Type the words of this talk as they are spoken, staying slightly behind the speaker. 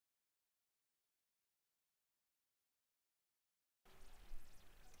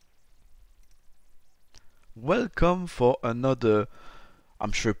welcome for another,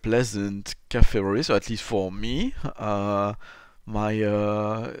 I'm sure, pleasant Café Rolistes, or at least for me. My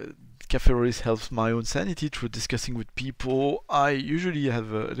Café Rolistes helps my own sanity through discussing with people I usually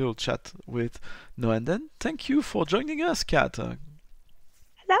have a little chat with now and then. Thank you for joining us, Kat.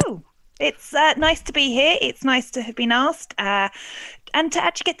 Hello. It's nice to be here. It's nice to have been asked and to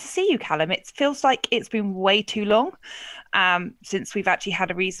actually get to see you, Callum. It feels like it's been way too long since we've actually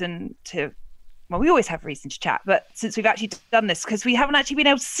had a reason to. Well, we always have a reason to chat, but since we've actually done this, because we haven't actually been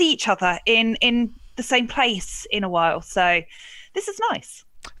able to see each other in the same place in a while. So this is nice.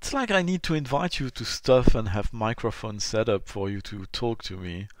 It's like I need to invite you to stuff and have microphones set up for you to talk to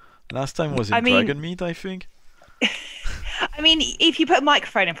me. Last time was I in mean, Dragon Meat, I think. if you put a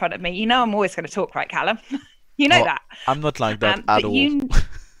microphone in front of me, you know I'm always going to talk, right, Callum? You know Oh, that. I'm not like that at But all. you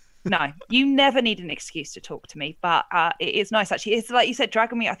No, you never need an excuse to talk to me, but it is nice actually. It's like you said,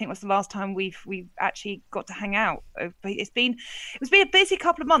 Dragon Meet, I think was the last time we've actually got to hang out. It's been a busy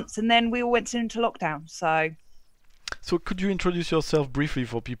couple of months, and then we all went into lockdown. So So could you introduce yourself briefly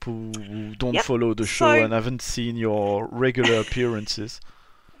for people who don't yep. follow the show So and haven't seen your regular appearances?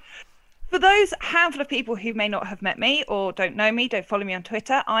 for those handful of people who may not have met me or don't know me, don't follow me on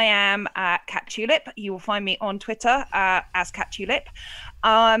Twitter, I am Cat Tulip. You will find me on Twitter as Cat Tulip.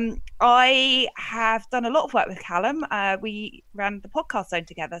 I have done a lot of work with Callum. We ran the podcast zone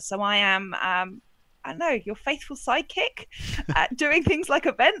together, so I am. I don't know, your faithful sidekick doing things like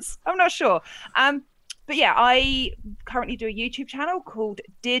events. I'm not sure. But yeah, I currently do a YouTube channel called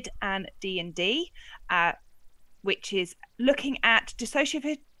DiDnDnD, which is looking at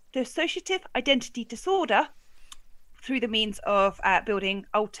dissociative identity disorder through the means of building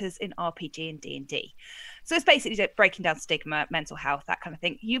alters in RPG and D&D. So it's basically breaking down stigma, mental health, that kind of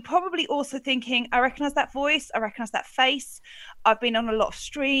thing. You're probably also thinking, I recognize that voice, I recognize that face. I've been on a lot of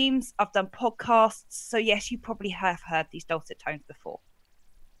streams, I've done podcasts. So yes, you probably have heard these dulcet tones before,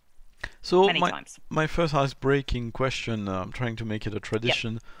 So many my times. my first ice-breaking question, I'm trying to make it a Yep.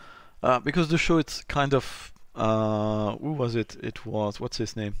 tradition, because the show it's kind of who was it? It was what's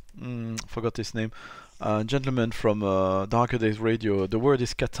his name? Forgot his name. Gentleman from Darker Days Radio. The word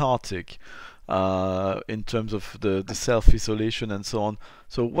is cathartic. In terms of the self-isolation and so on.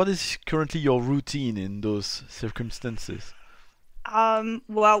 So, what is currently your routine in those circumstances?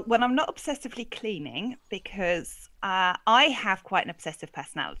 Well, when I'm not obsessively cleaning, because I have quite an obsessive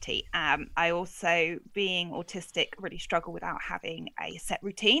personality. I also, being autistic, really struggle without having a set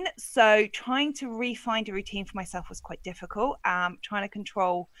routine. So trying to re-find a routine for myself was quite difficult. Trying to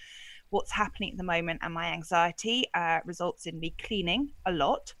control what's happening at the moment and my anxiety results in me cleaning a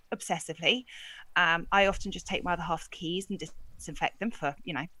lot, obsessively. I often just take my other half's keys and disinfect them for,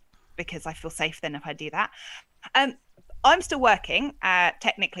 because I feel safe then if I do that. Um, I'm still working.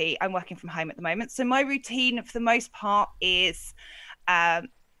 Technically, I'm working from home at the moment. So my routine, for the most part, is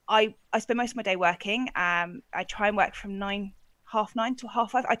I spend most of my day working. I try and work from 9:30 to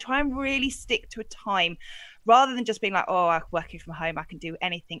 5:30. I try and really stick to a time, rather than just being like, oh, I'm working from home, I can do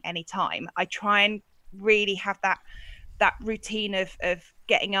anything, anytime. I try and really have that routine of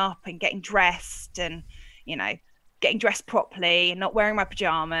getting up and getting dressed and you know getting dressed properly and not wearing my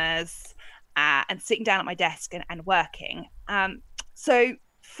pajamas and sitting down at my desk and working. So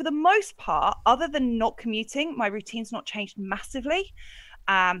for the most part, other than not commuting, my routine's not changed massively.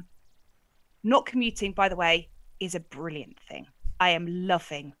 Um, Not commuting, by the way, is a brilliant thing. I am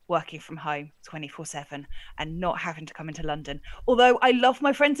loving working from home 24/7 and not having to come into London. Although I love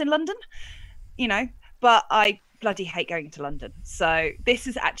my friends in London, you know, but I bloody hate going to London. So this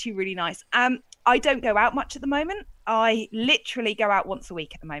is actually really nice. I don't go out much at the moment. I literally go out once a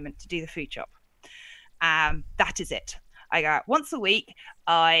week at the moment to do the food shop. That is it. I go out once a week.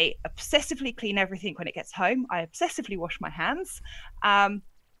 I obsessively clean everything when it gets home. I obsessively wash my hands. Um,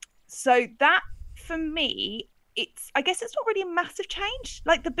 so that for me, I guess it's not really a massive change.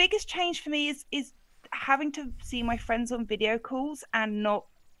 Like the biggest change for me is having to see my friends on video calls and not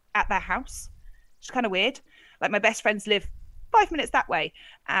at their house. It's kind of weird. Like my best friends live 5 minutes that way,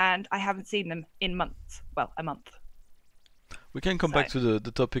 and I haven't seen them in months. Well, a month. We can come So back to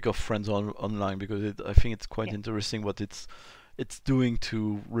the topic of friends online because I think it's quite yeah, interesting what it's doing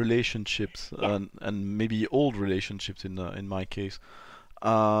to relationships yeah. and maybe old relationships in my case.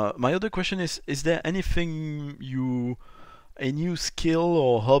 My other question is there anything a new skill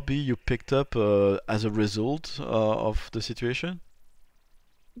or hobby you picked up as a result of the situation?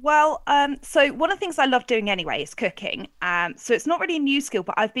 Well, so one of the things I love doing anyway is cooking. So it's not really a new skill,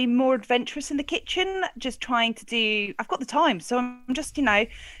 but I've been more adventurous in the kitchen, just trying to do, I've got the time. So I'm just,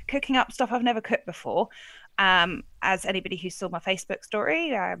 cooking up stuff I've never cooked before. As anybody who saw my Facebook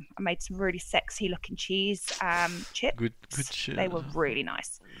story, I made some really sexy looking cheese chips. Good They were really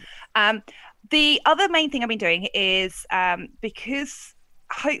nice. The other main thing I've been doing is because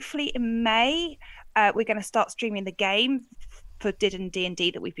hopefully in May we're going to start streaming the game for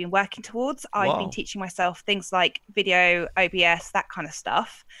DiDnDnD that we've been working towards. I've been teaching myself things like video, OBS, that kind of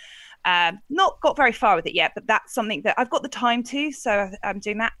stuff. Not got very far with it yet, but that's something that I've got the time to, so I'm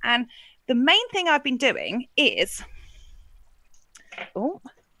doing that. And the main thing I've been doing is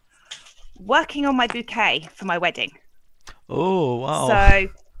working on my bouquet for my wedding. Oh, wow. So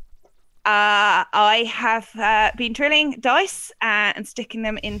I have been drilling dice and sticking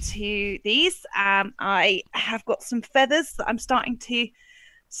them into these. I have got some feathers that I'm starting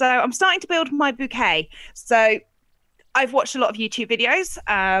to build my bouquet. So I've watched a lot of YouTube videos.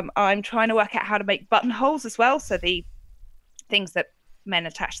 I'm trying to work out how to make buttonholes as well. So the things that men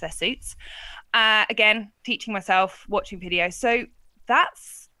attach their suits. Again, teaching myself, watching videos. So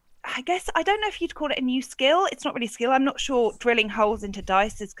that's, I guess, I don't know if you'd call it a new skill. It's not really a skill. I'm not sure drilling holes into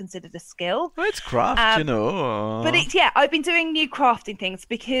dice is considered a skill. Well, it's craft, you know. But I've been doing new crafting things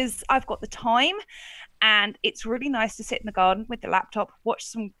because I've got the time, and it's really nice to sit in the garden with the laptop, watch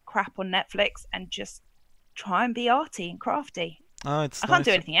some crap on Netflix, and just try and be arty and crafty. I can't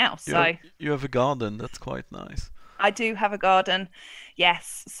do anything else. You have a garden. That's quite nice. I do have a garden,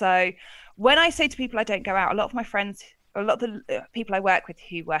 yes. So when I say to people I don't go out, a lot of my friends, a lot of the people I work with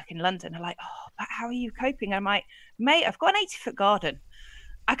who work in London are like, oh, but how are you coping? I'm like, mate, I've got an 80-foot garden.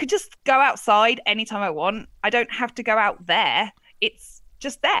 I could just go outside anytime I want. I don't have to go out there. It's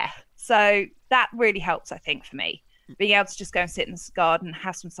just there. So that really helps, I think, for me. Being able to just go and sit in this garden,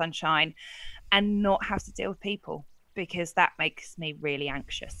 have some sunshine, and not have to deal with people, because that makes me really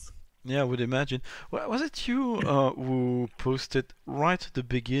anxious. Yeah, I would imagine. Was it you who posted right at the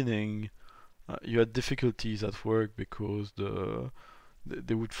beginning? You had difficulties at work because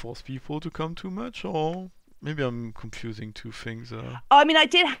they would force people to come too much, or maybe I'm confusing two things. I mean, I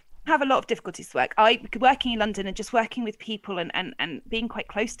did have a lot of difficulties at work. Working in London and just working with people and being quite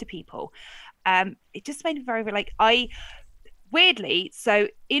close to people. It just made me very weirdly. So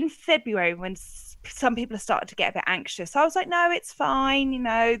in February, when some people have started to get a bit anxious, I was like, no, it's fine, you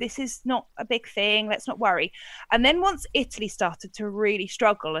know, this is not a big thing, let's not worry. And then once Italy started to really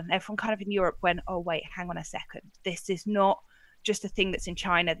struggle, and everyone kind of in Europe went, oh wait, hang on a second, this is not just a thing that's in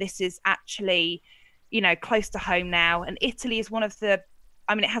China, this is actually, you know, close to home now. And Italy is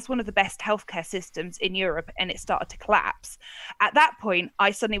it has one of the best healthcare systems in Europe, and it started to collapse. At that point,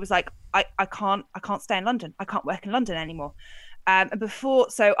 I suddenly was like, I can't stay in London. I can't work in London anymore.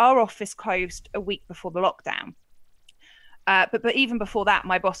 So our office closed a week before the lockdown. But even before that,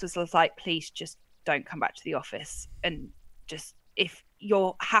 my boss was like, please just don't come back to the office. And just, if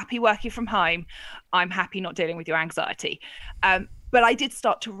you're happy working from home, I'm happy not dealing with your anxiety. But I did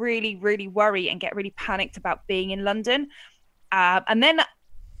start to really, really worry and get really panicked about being in London. And then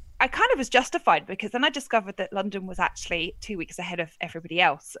I kind of was justified, because then I discovered that London was actually 2 weeks ahead of everybody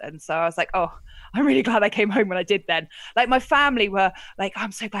else. And so I was like, oh, I'm really glad I came home when I did then. Like, my family were like,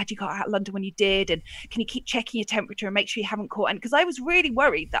 I'm so glad you got out of London when you did. And can you keep checking your temperature and make sure you haven't caught? And because I was really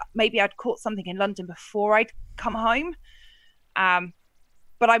worried that maybe I'd caught something in London before I'd come home.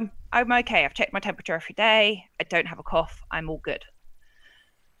 But I'm okay. I've checked my temperature every day. I don't have a cough. I'm all good.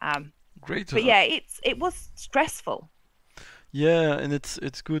 Great. But yeah, it was stressful. Yeah, and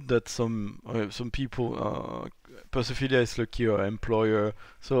it's good that some people, Persephila is lucky, our employer.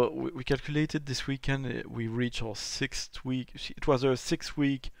 So we calculated this weekend we reached our 6th week. It was our 6th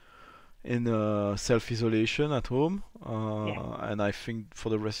week in self-isolation at home, and I think for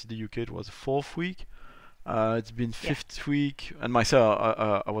the rest of the UK it was the 4th week. It's been 5th week, and myself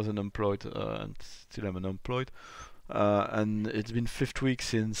I was unemployed and still am unemployed. And it's been 5th week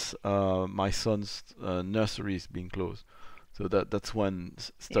since my son's nursery is being closed. So that's when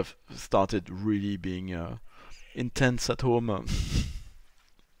stuff started really being intense at home.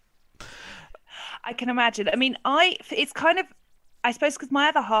 I can imagine. I mean, it's kind of, I suppose, because my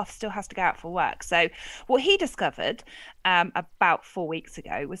other half still has to go out for work. So what he discovered about 4 weeks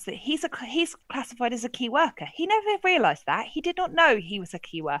ago was that he's classified as a key worker. He never realised that. He did not know he was a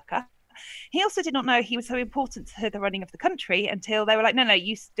key worker. He also did not know he was so important to the running of the country until they were like, no,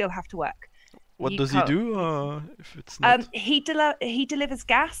 you still have to work. What does he do if it's not? He delivers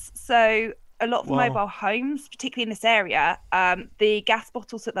gas. So a lot of mobile homes, particularly in this area, the gas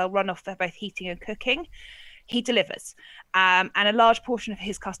bottles that they'll run off for both heating and cooking, he delivers. And a large portion of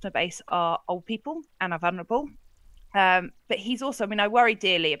his customer base are old people and are vulnerable. But he's also, I worry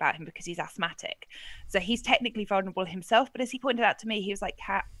dearly about him because he's asthmatic. So he's technically vulnerable himself. But as he pointed out to me, he was like,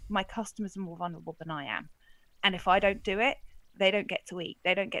 Kat, my customers are more vulnerable than I am. and if I don't do it, they don't get to eat,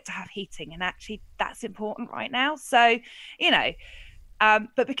 they don't get to have heating, and actually that's important right now. So, you know,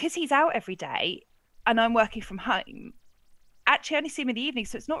 but because he's out every day and I'm working from home, actually I only see him in the evening,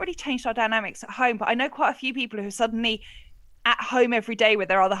 so it's not really changed our dynamics at home. But I know quite a few people who are suddenly at home every day with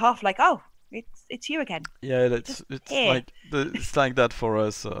their other half, like, oh, it's you again. Yeah, Just it's here. like it's like that for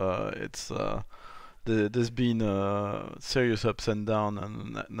us. There's been serious ups and downs,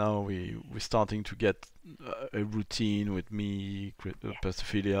 and now we're starting to get a routine with me, Yeah.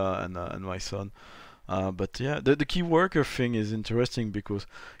 Persephila, and my son. But yeah, the key worker thing is interesting because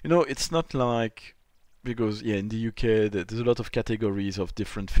it's not like, because yeah, in the UK there's a lot of categories of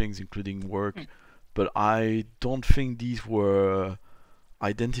different things, including work, Hmm. but I don't think these were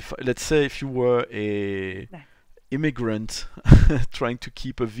identified. Let's say if you were a No. immigrant trying to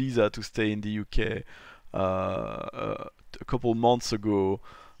keep a visa to stay in the UK a couple months ago,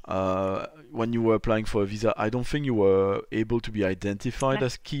 when you were applying for a visa, I don't think you were able to be identified No.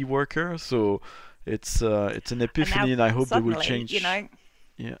 as key worker. So it's an And now epiphany, and I hope they will suddenly, change.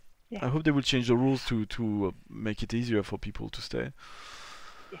 Yeah, yeah. I hope they will change the rules to make it easier for people to stay.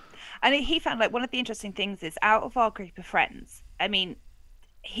 Yeah. And he found, like, one of the interesting things is, out of our group of friends, I mean,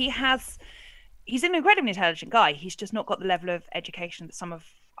 he's an incredibly intelligent guy. He's just not got the level of education that some of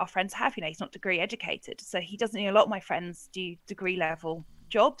our friends have. He's not degree educated. So he doesn't, a lot of my friends do degree level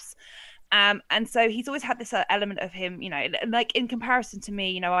jobs. And so he's always had this element of him, like, in comparison to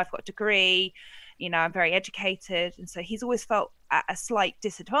me, I've got a degree, I'm very educated. And so he's always felt at a slight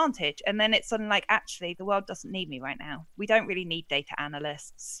disadvantage. And then it's suddenly like, actually, the world doesn't need me right now. We don't really need data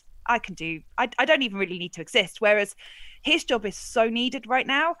analysts. I don't even really need to exist. Whereas his job is so needed right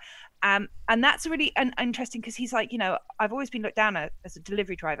now. And that's really interesting, because he's like, I've always been looked down as a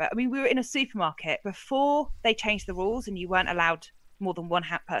delivery driver. I mean, we were in a supermarket before they changed the rules and you weren't allowed more than one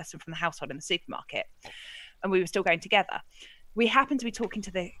person from the household in the supermarket, and we were still going together. We happened to be talking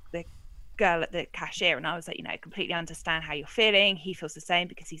to the girl at the cashier, and I was like, completely understand how you're feeling. He feels the same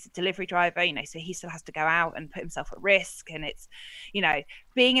because he's a delivery driver, so he still has to go out and put himself at risk. And it's,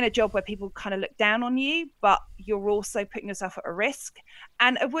 being in a job where people kind of look down on you, but you're also putting yourself at a risk.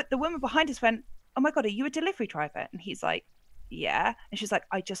 And the woman behind us went, oh my God, are you a delivery driver? And he's like, yeah. And she's like,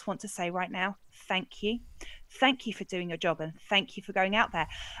 I just want to say right now, thank you. Thank you for doing your job, and thank you for going out there.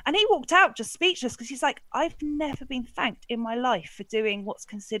 And he walked out just speechless, because he's like, I've never been thanked in my life for doing what's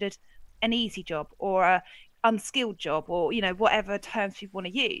considered an easy job or a unskilled job, or whatever terms people want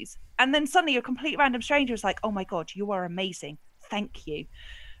to use. And then suddenly a complete random stranger was like, oh my God, you are amazing, thank you.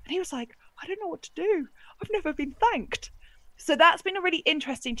 And he was like, I don't know what to do, I've never been thanked. So that's been a really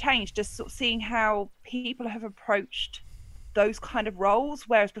interesting change, just sort of seeing how people have approached those kind of roles,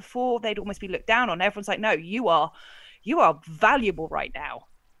 whereas before they'd almost be looked down on. Everyone's like, no, you are valuable right now.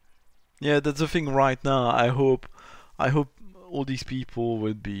 Yeah, that's the thing right now. I hope all these people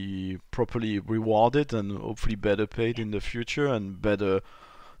will be properly rewarded and hopefully better paid in the future, and better,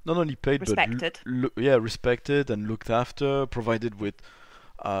 not only paid, but Respected. yeah, respected and looked after, provided with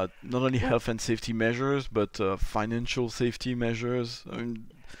not only Well, health and safety measures, but financial safety measures. I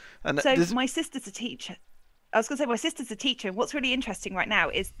mean, and so this, my sister's a teacher. I was going to say, my sister's a teacher, and what's really interesting right now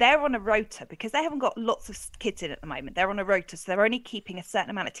is they're on a rota, because they haven't got lots of kids in at the moment. They're on a rota, so they're only keeping a certain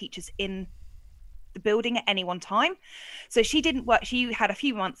amount of teachers in the building at any one time. So she didn't work. She had a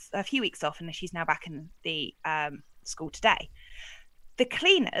few weeks off, and she's now back in the school today. The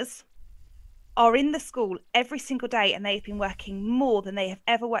cleaners are in the school every single day, and they've been working more than they have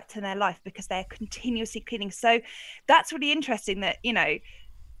ever worked in their life, because they're continuously cleaning. So that's really interesting that,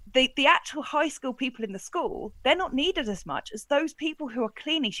 the actual high school people in the school, they're not needed as much as those people who are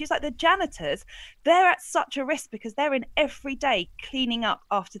cleaning. She's like, the janitors, they're at such a risk, because they're in every day cleaning up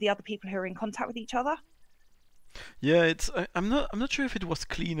after the other people who are in contact with each other. yeah, I'm not sure if it was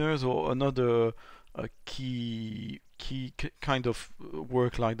cleaners or another kind of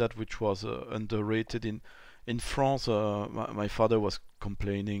work like that, which was underrated in France. My father was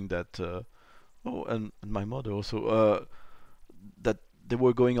complaining that, oh, and my mother also, that they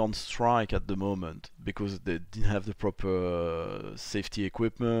were going on strike at the moment because they didn't have the proper safety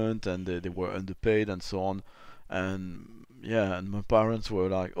equipment, and they were underpaid and so on. And yeah, and my parents were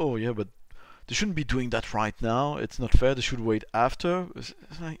like, oh yeah, but they shouldn't be doing that right now. It's not fair. They should wait after. It's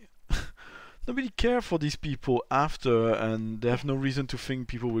like, nobody care for these people after, and they Yeah. have no reason to think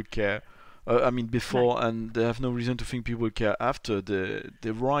people will care. I mean No. before, and they have no reason to think people will care after.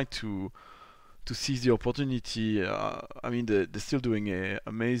 The right to seize the opportunity. I mean, they're still doing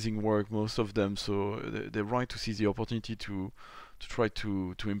amazing work, most of them. So they're right to seize the opportunity to try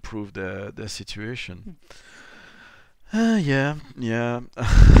to improve their situation. Hmm. Yeah, yeah.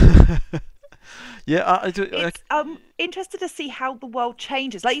 Yeah, It's interested to see how the world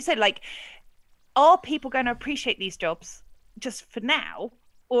changes. Like you said, like, are people going to appreciate these jobs just for now,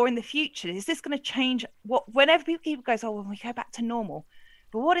 or in the future? Is this going to change? What whenever people goes, oh, when we go back to normal,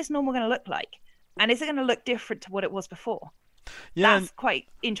 but what is normal going to look like? And is it going to look different to what it was before? yeah, That's quite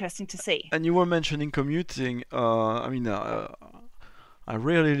interesting to see. and you were mentioning commuting. I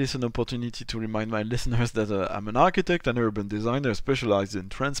rarely miss an opportunity to remind my listeners that I'm an architect and urban designer specialized in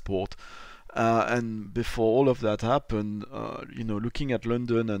transport. And before all of that happened, looking at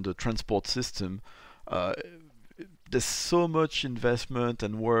London and the transport system, uh, there's so much investment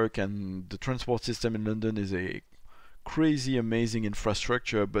and work, and the transport system in London is a crazy, amazing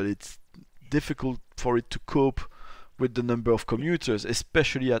infrastructure, but it's difficult for it to cope with the number of commuters,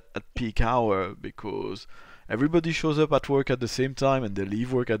 especially at peak hour, because everybody shows up at work at the same time and they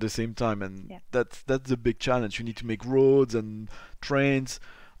leave work at the same time, and Yeah. that's the big challenge. You need to make roads and trains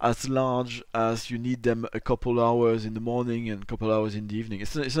as large as you need them a couple hours in the morning and a couple hours in the evening.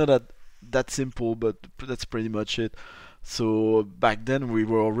 It's not that simple, but that's pretty much it. So back then we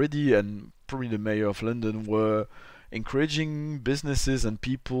were already, and probably the mayor of London were encouraging businesses and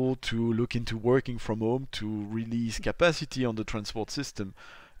people to look into working from home to release capacity on the transport system.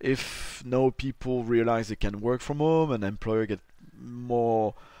 If now people realize they can work from home and employer get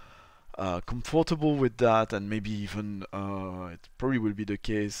more comfortable with that, and maybe even it probably will be the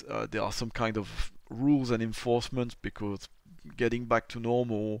case, there are some kind of rules and enforcement, because getting back to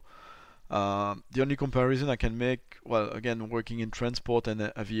normal, the only comparison I can make, well, again, working in transport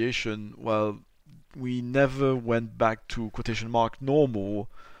and aviation, well, we never went back to quotation mark normal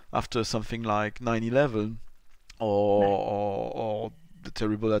after something like 9/11, No. or the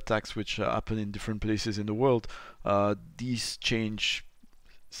terrible attacks which happen in different places in the world. These change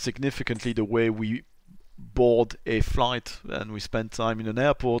significantly the way we board a flight and we spend time in an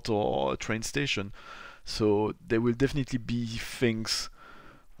airport or a train station. So there will definitely be things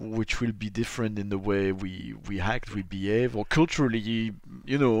which will be different in the way we act, we behave, or culturally. You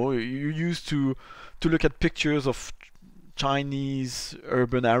used to look at pictures of Chinese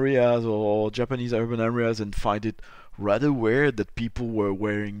urban areas or Japanese urban areas and find it rather weird that people were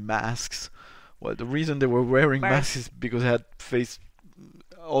wearing masks. Well, the reason they were wearing masks Whereas, is because they had faced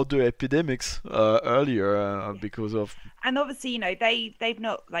other epidemics earlier, yeah. because of. And obviously, they've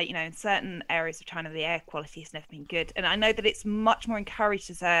not, like, in certain areas of China, the air quality has never been good. And I know that it's much more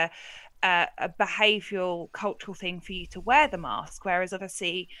encouraged as a behavioural, cultural thing for you to wear the mask. Whereas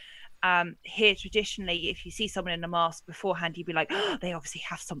obviously, here traditionally, if you see someone in a mask beforehand, you'd be like, oh, they obviously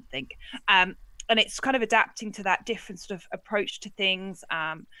have something. And it's kind of adapting to that different sort of approach to things.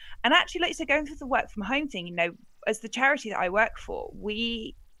 And actually, like you said, going through the work from home thing, as the charity that I work for,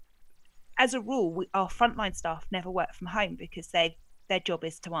 we, as a rule, our frontline staff never work from home because their job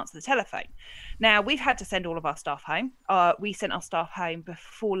is to answer the telephone. Now, we've had to send all of our staff home. We sent our staff home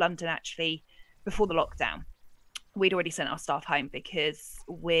before London, actually, before the lockdown. We'd already sent our staff home because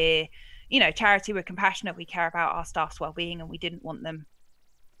we're, charity, we're compassionate, we care about our staff's well-being, and we didn't want them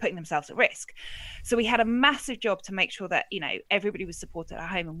putting themselves at risk. So we had a massive job to make sure that, everybody was supported at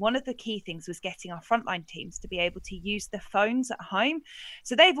home. And one of the key things was getting our frontline teams to be able to use their phones at home.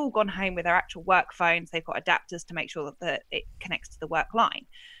 So they've all gone home with their actual work phones. They've got adapters to make sure that it connects to the work line.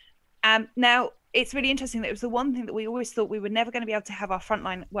 Now, it's really interesting that it was the one thing that we always thought we were never going to be able to have our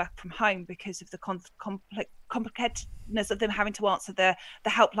frontline work from home because of the complicatedness of them having to answer the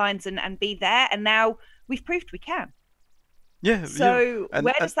helplines and be there. And now we've proved we can. Yeah, So and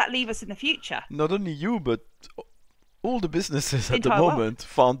where does that leave us in the future? not only you, but all the businesses The at the entire world. moment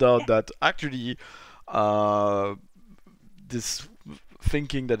found out Yeah. that actually, uh, this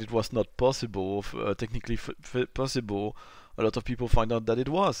thinking that it was not possible, technically possible, a lot of people find out that it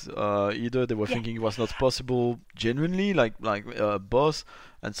was. Either they were Yeah. thinking it was not possible genuinely, like boss,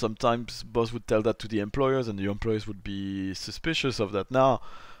 and sometimes boss would tell that to the employers, and the employers would be suspicious of that. Now,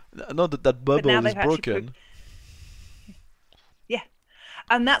 not that But now bubble is they've actually broken. yeah.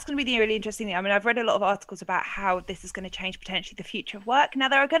 And that's going to be the really interesting thing. I mean, I've read a lot of articles about how this is going to change potentially the future of work. Now,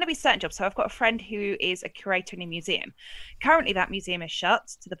 there are going to be certain jobs. So I've got a friend who is a curator in a museum. Currently, that museum is shut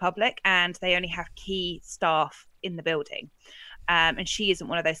to the public and they only have key staff in the building. And she isn't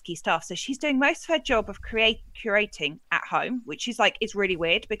one of those key staff. So she's doing most of her job of curating at home, which is really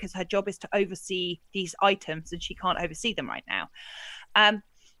weird because her job is to oversee these items and she can't oversee them right now.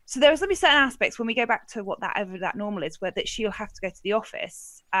 So there's going to be certain aspects when we go back to whatever that normal is, where that she'll have to go to the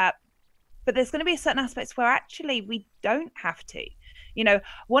office. But there's going to be certain aspects where actually we don't have to.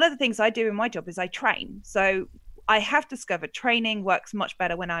 One of the things I do in my job is I train. So I have discovered training works much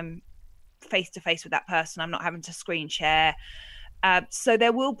better when I'm face to face with that person. I'm not having to screen share. So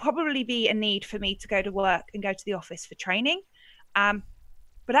there will probably be a need for me to go to work and go to the office for training.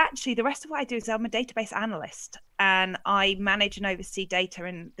 But actually, the rest of what I do is I'm a database analyst, and I manage and oversee data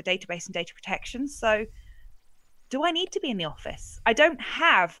in the database and data protection. So do I need to be in the office? I don't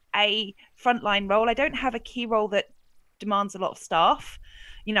have a frontline role. I don't have a key role that demands a lot of staff.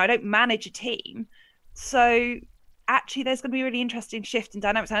 I don't manage a team. So actually, there's going to be a really interesting shift in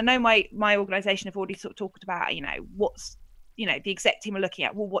dynamics. And I know my organization have already sort of talked about, what's, the exec team are looking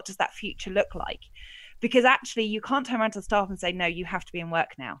at, well, what does that future look like? Because actually, you can't turn around to the staff and say, no, you have to be in work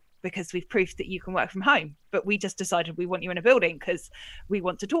now because we've proved that you can work from home. But we just decided we want you in a building because we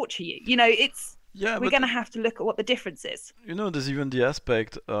want to torture you. We're going to have to look at what the difference is. There's even the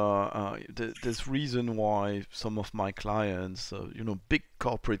aspect, there's reason why some of my clients, big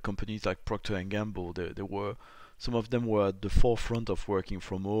corporate companies like Procter and Gamble, some of them were at the forefront of working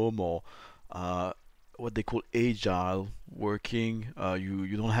from home, or what they call agile working.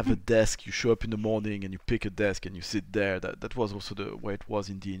 You don't have a desk, you show up in the morning and you pick a desk and you sit there. That was also the way it was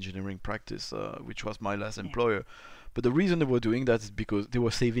in the engineering practice, which was my last employer. But the reason they were doing that is because they were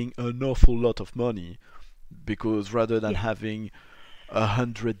saving an awful lot of money, because rather than having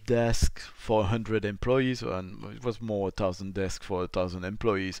 100 desks for 100 employees, and it was more 1,000 desks for 1,000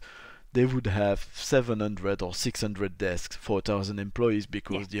 employees, they would have 700 or 600 desks for 1,000 employees,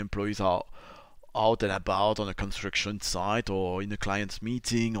 because the employees are out and about on a construction site or in a client's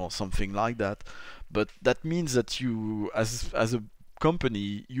meeting or something like that. But that means that you, as a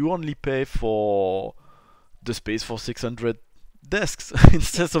company, you only pay for the space for 600 desks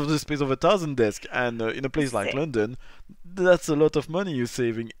instead of the space of 1,000 desks. And in a place like London, that's a lot of money you're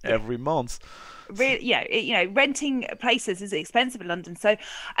saving every month. Really, renting places is expensive in London. So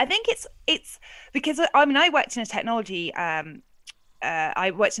I think it's because I worked in a technology.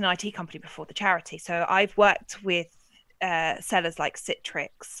 I worked in an IT company before the charity, so I've worked with sellers like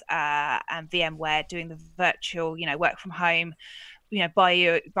Citrix and VMware doing the virtual, work from home, buy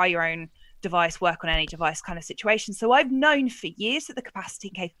your own device, work on any device kind of situation. So I've known for years that the capacity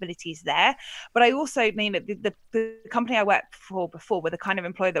and capability is there. But I also mean that the company I worked for before were the kind of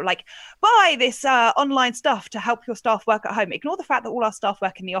employer that were like, buy this online stuff to help your staff work at home. Ignore the fact that all our staff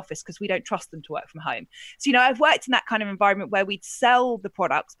work in the office because we don't trust them to work from home. So, I've worked in that kind of environment where we'd sell the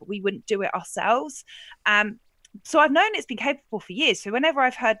products, but we wouldn't do it ourselves. So I've known it's been capable for years. So whenever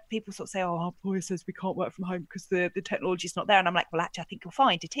I've heard people sort of say, oh, our employer says we can't work from home because the technology is not there. And I'm like, well, actually, I think you'll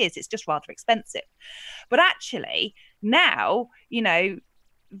find it is. It's just rather expensive. But actually now,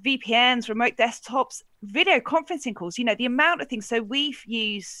 VPNs, remote desktops, video conferencing calls, the amount of things. So we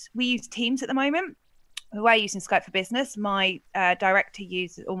use Teams at the moment. We're using Skype for Business. My director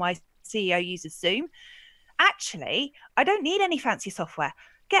uses, or my CEO uses Zoom. Actually, I don't need any fancy software.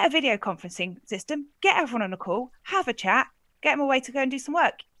 Get a video conferencing system, get everyone on a call, have a chat, get them away to go and do some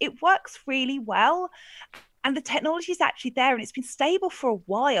work. It works really well. And the technology is actually there, and it's been stable for a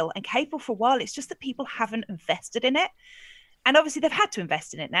while and capable for a while. It's just that people haven't invested in it. And obviously they've had to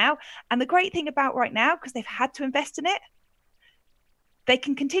invest in it now. And the great thing about right now, because they've had to invest in it, they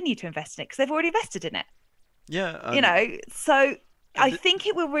can continue to invest in it because they've already invested in it. Yeah. So I think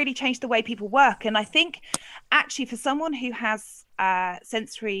it will really change the way people work. And I think actually for someone who has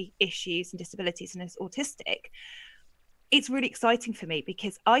sensory issues and disabilities and is autistic, it's really exciting for me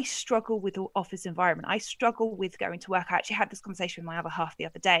because I struggle with the office environment. I struggle with going to work. I actually had this conversation with my other half the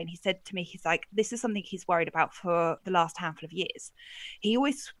other day, and he said to me, he's like, this is something he's worried about for the last handful of years. He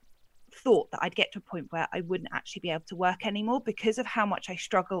always thought that I'd get to a point where I wouldn't actually be able to work anymore because of how much I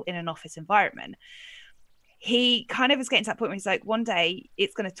struggle in an office environment. He kind of is getting to that point where he's like, one day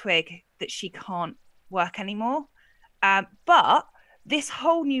it's going to twig that she can't work anymore. But this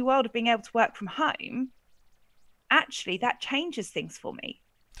whole new world of being able to work from home, actually, that changes things for me.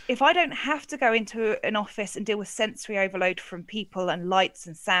 If I don't have to go into an office and deal with sensory overload from people and lights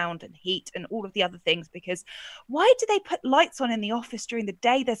and sound and heat and all of the other things, because why do they put lights on in the office during the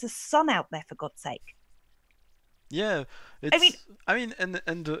day? There's a sun out there, for God's sake. Yeah, again,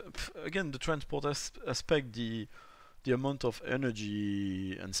 the transport aspect, the amount of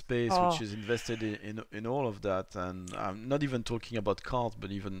energy and space which is invested in all of that, and I'm not even talking about cars,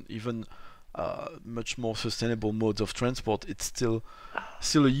 but even much more sustainable modes of transport. It's still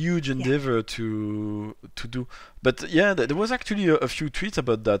a huge endeavor to do. But yeah, there was actually a few tweets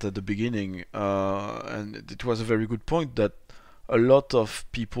about that at the beginning, and it was a very good point that a lot of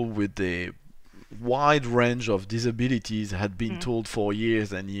people with a wide range of disabilities had been told for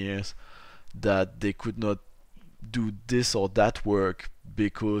years and years that they could not do this or that work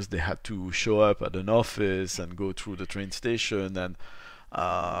because they had to show up at an office and go through the train station, and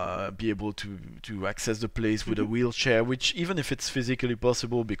be able to access the place with a wheelchair, which even if it's physically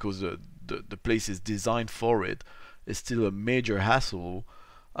possible because the place is designed for it, is still a major hassle.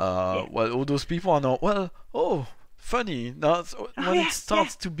 Well, all those people are not, well, oh, funny. Now, when it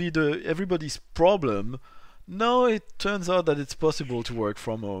starts to be everybody's problem, no, it turns out that it's possible to work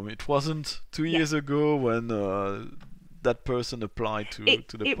from home. It wasn't 2 years ago when that person applied to the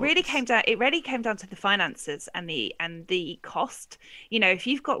it really came down to the finances and the cost. You know, if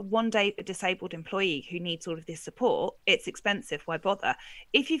you've got one day a disabled employee who needs all of this support, it's expensive. Why bother?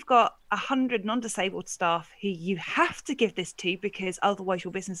 If you've got 100 non-disabled staff who you have to give this to because otherwise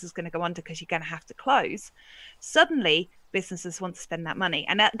your business is going to go under because you're going to have to close, suddenly businesses want to spend that money.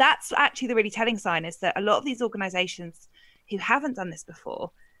 And that's actually the really telling sign, is that a lot of these organizations who haven't done this before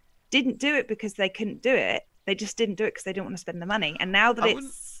didn't do it because they couldn't do it. They just didn't do it because they didn't want to spend the money. And now that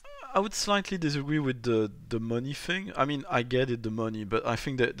I would slightly disagree with the money thing. I mean, I get it, the money, but I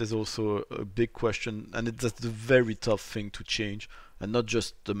think that there's also a big question, and that's the very tough thing to change, and not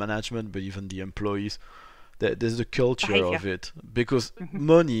just the management, but even the employees. There's the culture of it, because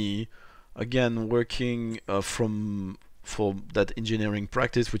money, again, working for that engineering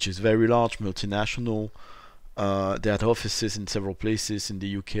practice, which is very large, multinational. They had offices in several places in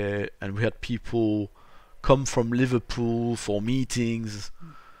the UK, and we had people come from Liverpool for meetings,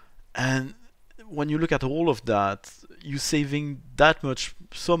 and when you look at all of that, you're saving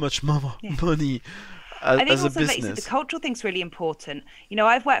so much more money as a business. The cultural thing's really important. You know,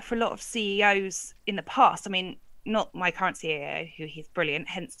 I've worked for a lot of CEOs in the past. I mean, not my current CEO, who he's brilliant,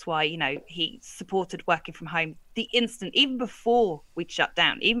 hence why, you know, he supported working from home the instant, even before we'd shut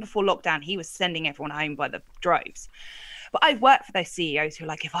down, even before lockdown, he was sending everyone home by the droves. But I've worked for those CEOs who are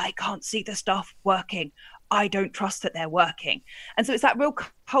like, if I can't see the staff working, I don't trust that they're working. And so it's that real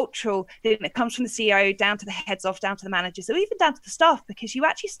cultural thing that comes from the CEO down to the heads off, down to the managers, or even down to the staff, because you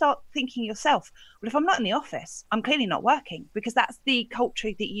actually start thinking yourself, well, if I'm not in the office, I'm clearly not working, because that's the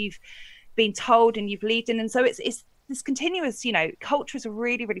culture that you've been told and you've believed in. And so it's this continuous, you know, culture is a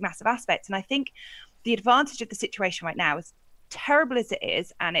really, really massive aspect. And I think the advantage of the situation right now is, terrible as it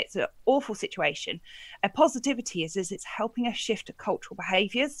is, and it's an awful situation, a positivity is it's helping us shift to cultural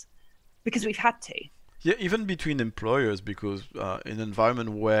behaviors, because we've had to. Yeah, even between employers, because in an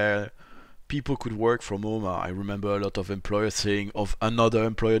environment where people could work from home, I remember a lot of employers saying of another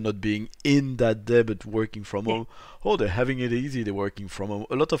employer not being in that day but working from home. Oh, they're having it easy, they're working from home.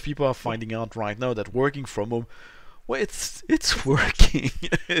 A lot of people are finding out right now that working from home, well, it's working.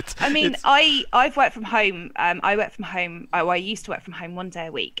 I've worked from home. I work from home. I used to work from home one day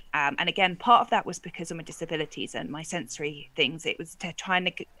a week. And again, part of that was because of my disabilities and my sensory things. It was to try and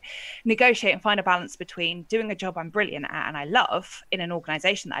negotiate and find a balance between doing a job I'm brilliant at and I love in an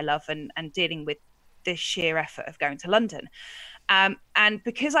organisation that I love, and dealing with this sheer effort of going to London. And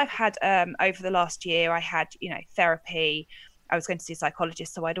because I've had over the last year, I had, you know, therapy. I was going to see a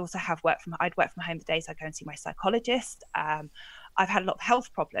psychologist, so I'd also work from home the days I go and see my psychologist. I've had a lot of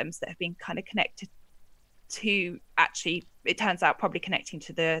health problems that have been kind of connected to, actually, it turns out, probably connecting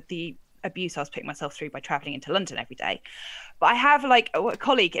to the abuse I was putting myself through by traveling into London every day. But I have like a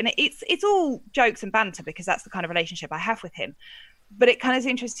colleague, and it's all jokes and banter because that's the kind of relationship I have with him. But it kind of is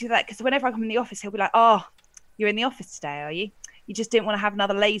interesting to that, because whenever I come in the office, he'll be like, "Oh, you're in the office today, are you? You just didn't want to have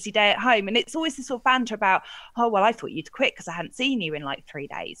another lazy day at home." And it's always this sort of banter about, "Oh, well, I thought you'd quit because I hadn't seen you in like 3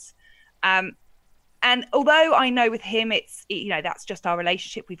 days." And although I know with him, you know, that's just our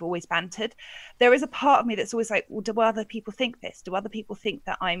relationship, we've always bantered, there is a part of me that's always like, well, do other people think this? Do other people think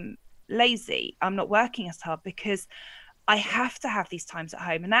that I'm lazy? I'm not working as hard because I have to have these times at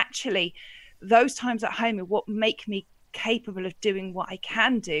home. And actually, those times at home are what make me capable of doing what I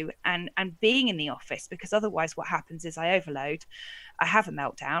can do and being in the office, because otherwise what happens is I overload, I have a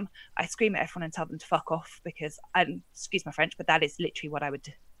meltdown, I scream at everyone and tell them to fuck off, because excuse my French, but that is literally what I would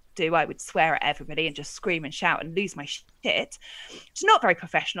do. I would swear at everybody and just scream and shout and lose my shit. It's not very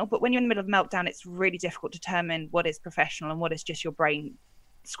professional, but when you're in the middle of a meltdown, it's really difficult to determine what is professional and what is just your brain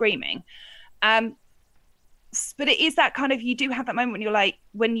screaming. But it is that kind of, you do have that moment when you're like,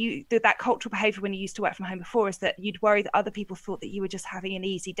 when you do that cultural behavior when you used to work from home before, is that you'd worry that other people thought that you were just having an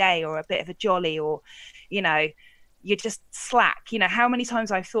easy day or a bit of a jolly, or, you know, you're just slack. You know, how many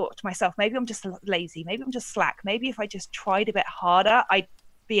times I've thought to myself, maybe I'm just lazy, maybe I'm just slack, maybe if I just tried a bit harder, I'd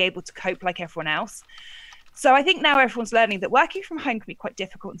be able to cope like everyone else. So I think now everyone's learning that working from home can be quite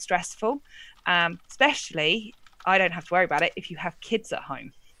difficult and stressful, especially, I don't have to worry about it if you have kids at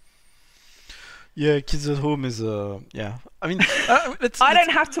home. Yeah, kids at home is yeah. I mean, I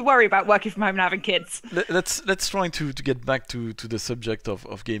don't have to worry about working from home and having kids. Let's try to get back to the subject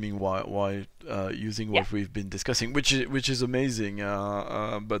of gaming. Why using what we've been discussing, which is amazing.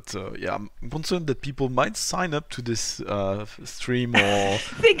 But yeah, I'm concerned that people might sign up to this stream or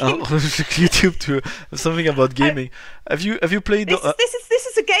YouTube to something about gaming. Have you played? This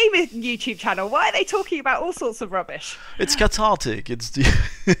is a gaming YouTube channel. Why are they talking about all sorts of rubbish? It's cathartic. It's the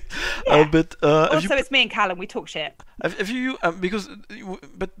but also it's me and Callum. We talk shit. Have you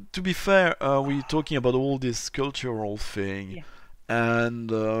but to be fair, we're talking about all this cultural thing,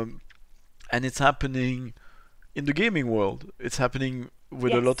 and it's happening in the gaming world. It's happening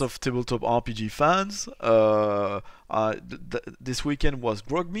with a lot of tabletop RPG fans. This weekend was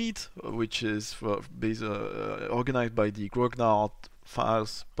Grog Meet, which is organized by the Grognard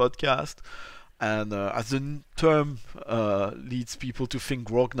Files podcast. And as the term leads people to think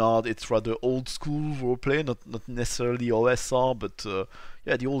Grognard, it's rather old school roleplay, not necessarily OSR, but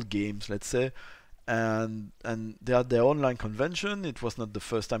the old games, let's say. And they had their online convention. It was not the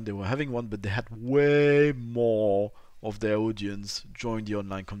first time they were having one, but they had way more of their audience join the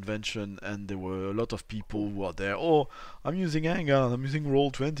online convention, and there were a lot of people who are there. Oh, I'm using Hangout, I'm using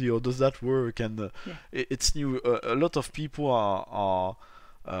Roll20, or does that work? And it's new. A lot of people are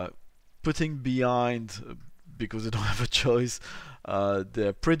putting behind, because they don't have a choice,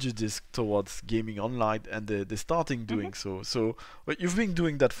 their prejudice towards gaming online, and they're starting doing so. But you've been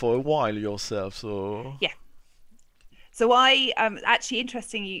doing that for a while yourself, so So I actually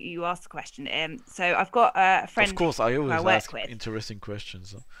interesting you asked the question. So I've got a friend. Of course, I always ask with. Interesting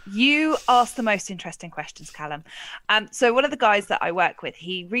questions. You ask the most interesting questions, Callum. So one of the guys that I work with,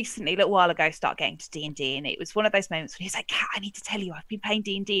 he recently, a little while ago, started getting to D&D, and it was one of those moments when he's like, "Kat, I need to tell you, I've been playing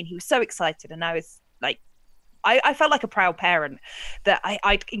D&D," and he was so excited, and I was like, I felt like a proud parent that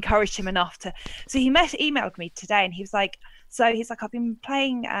I'd encouraged him enough to. So he emailed me today, and he was like, I've been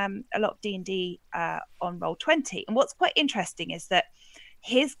playing a lot of D&D on Roll20, and what's quite interesting is that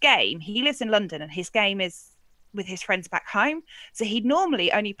his game, he lives in London, and his game is with his friends back home. So he'd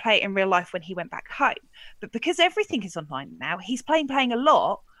normally only play it in real life when he went back home, but because everything is online now, he's playing a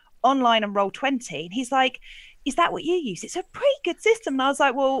lot online on Roll20, and he's like, "Is that what you use? It's a pretty good system." And I was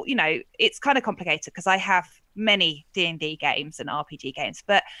like, well, it's kind of complicated because I have many D&D games and RPG games,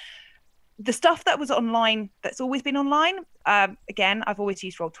 but the stuff that was online, that's always been online, again, I've always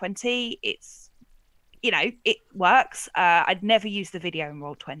used Roll20. It's, it works. I'd never used the video in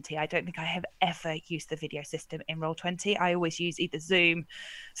Roll20. I don't think I have ever used the video system in Roll20. I always use either Zoom,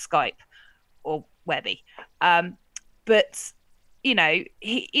 Skype, or Webby. But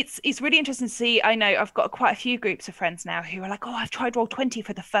it's really interesting to see. I know I've got quite a few groups of friends now who are like, "Oh, I've tried Roll20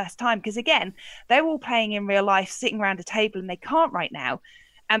 for the first time," because again, they're all playing in real life, sitting around a table, and they can't right now.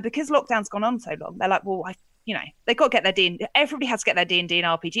 And because lockdown's gone on so long, they're like, well, they've got to get their D&D. Everybody has to get their D&D and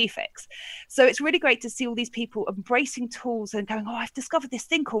RPG fix. So it's really great to see all these people embracing tools and going, "Oh, I've discovered this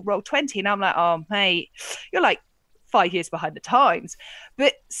thing called Roll20." And I'm like, "Oh, mate, you're like 5 years behind the times."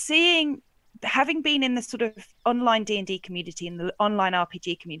 But having been in the sort of online D&D community and the online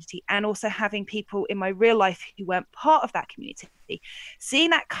RPG community, and also having people in my real life who weren't part of that community,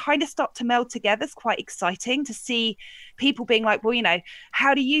 seeing that kind of start to meld together is quite exciting to see people being like, "Well,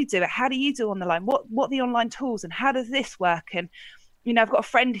 how do you do it? How do you do on the line? What are the online tools, and how does this work?" And, I've got a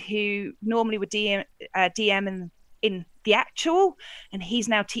friend who normally would DM in the actual, and he's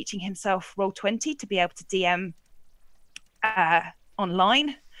now teaching himself Roll20 to be able to DM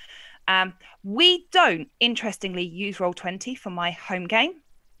online. We don't, interestingly, use Roll20 for my home game,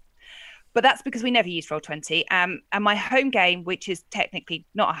 but that's because we never used Roll20. And my home game, which is technically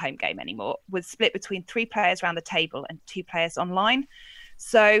not a home game anymore, was split between 3 players around the table and 2 players online.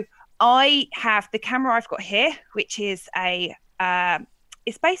 So I have the camera I've got here, which is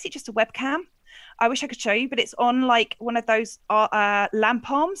it's basically just a webcam. I wish I could show you, but it's on like one of those lamp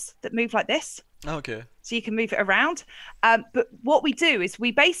arms that move like this. Okay. So you can move it around. But what we do is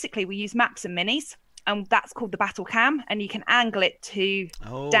we use maps and minis, and that's called the battle cam, and you can angle it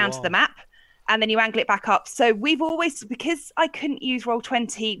down to the map, and then you angle it back up. So we've always, because I couldn't use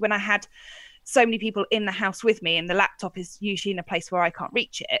Roll20 when I had so many people in the house with me, and the laptop is usually in a place where I can't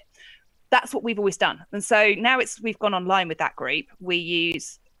reach it, that's what we've always done. And so now we've gone online with that group. We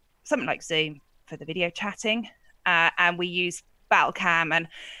use something like Zoom for the video chatting, and we use Battlecam. And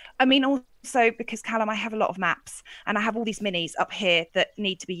I mean, also because, Callum, I have a lot of maps, and I have all these minis up here that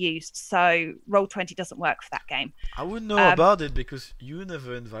need to be used, so Roll20 doesn't work for that game. I wouldn't know about it because you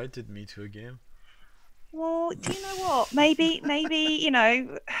never invited me to a game. Well, do you know what? Maybe,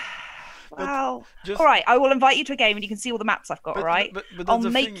 well, all right, I will invite you to a game and you can see all the maps I've got, all right? But I'll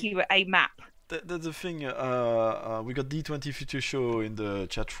make you a map. That's the thing. We got D20 Future Show in the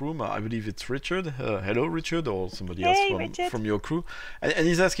chat room. I believe it's Richard. Hello, Richard, or somebody else from your crew. And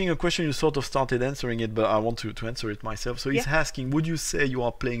he's asking a question. You sort of started answering it, but I want to answer it myself. So he's asking, would you say you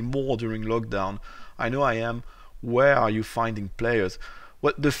are playing more during lockdown? I know I am. Where are you finding players?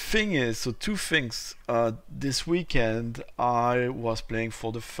 Well, the thing is, so two things. This weekend, I was playing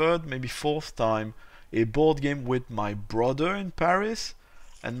for the third, maybe fourth time, a board game with my brother in Paris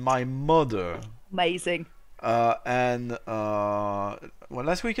and my mother. Amazing. Well,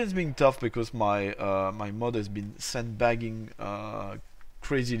 last weekend's been tough because my mother's been sandbagging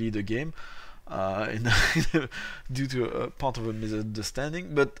crazily the game due to a part of a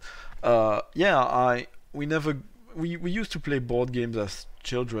misunderstanding. But we used to play board games as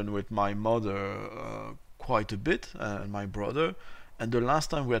children with my mother quite a bit, and my brother. And the last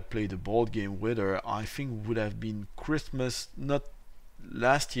time we had played a board game with her, I think would have been Christmas, not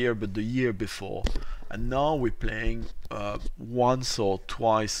last year but the year before. And now we're playing once or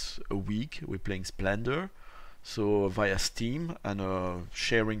twice a week. We're playing Splendor, so via Steam, and a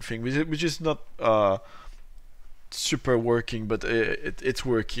sharing thing, which is not super working, but it's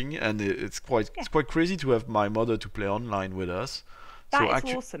working, and it's quite crazy to have my mother to play online with us. That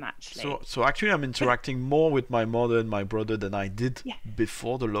is awesome, actually. So actually, I'm interacting more with my mother and my brother than I did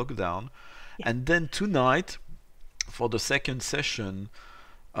before the lockdown. And then tonight, for the second session,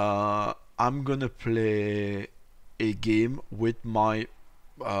 I'm gonna play a game with my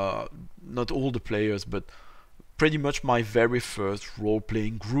not all the players, but pretty much my very first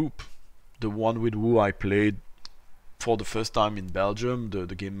role-playing group, the one with who I played for the first time in Belgium,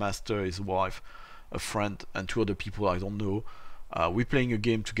 the game master, his wife, a friend, and two other people I don't know. We're playing a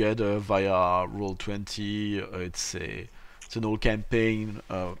game together via Roll20. It's an old campaign,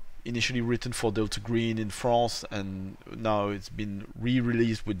 initially written for Delta Green in France, and now it's been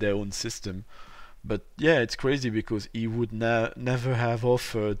re-released with their own system. But yeah, it's crazy because he would never have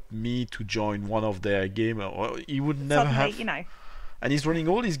offered me to join one of their games, or he would never have. You know. And he's running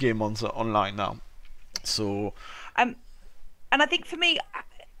all his games online now. So. And I think for me,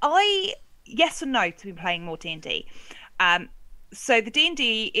 yes and no to be playing more D&D. So the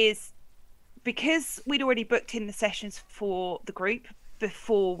D&D is, because we'd already booked in the sessions for the group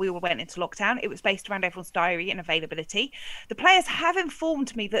before we went into lockdown, it was based around everyone's diary and availability. The players have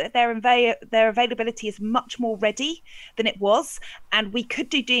informed me that their availability is much more ready than it was, and we could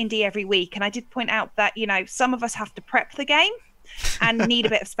do D&D every week. And I did point out that, some of us have to prep the game and need a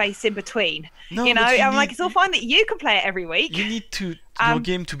bit of space in between. Like, it's all fine that you can play it every week. You need your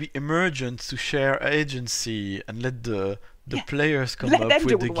game to be emergent, to share agency, and let the players come up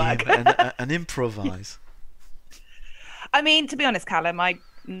with the game and improvise. I mean, to be honest, Callum, I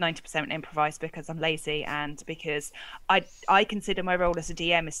 90% improvise because I'm lazy, and because I consider my role as a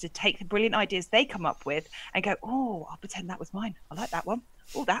DM is to take the brilliant ideas they come up with and go, oh, I'll pretend that was mine. I like that one.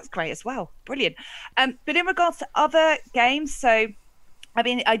 Oh, that's great as well. Brilliant. But in regards to other games, so I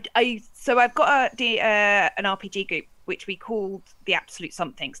mean, I've got an RPG group which we called the Absolute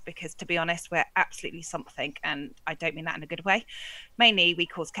Somethings, because to be honest, we're absolutely something, and I don't mean that in a good way. Mainly, we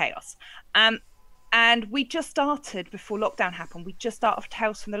cause chaos. And we just started, before lockdown happened, we just started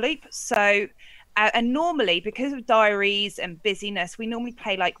Tales from the Loop. So, and normally, because of diaries and busyness, we normally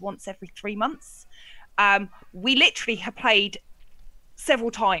play like once every 3 months. We literally have played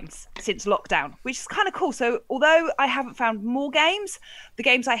several times since lockdown, which is kind of cool. So although I haven't found more games, the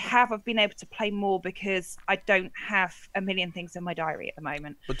games I have, I've been able to play more because I don't have a million things in my diary at the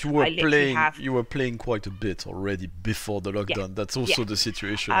moment. But you were playing quite a bit already before the lockdown. Yeah. That's also the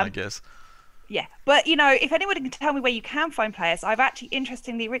situation, I guess. Yeah, but if anyone can tell me where you can find players, I've actually,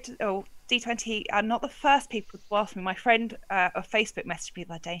 interestingly, D20 are not the first people to ask me. My friend of Facebook messaged me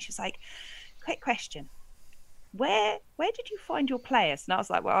the other day, and she was like, quick question, where did you find your players? And I was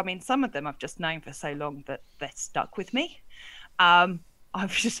like, well, I mean, some of them I've just known for so long that they're stuck with me.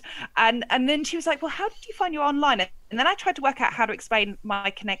 I've just, and then she was like, well, how did you find your online? And then I tried to work out how to explain my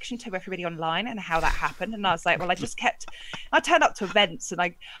connection to everybody online and how that happened. And I was like, well, I turned up to events, and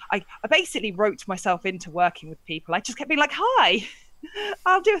I basically wrote myself into working with people. I just kept being like, hi,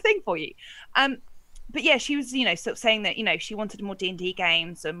 I'll do a thing for you. But yeah, she was, sort of saying that, she wanted more D&D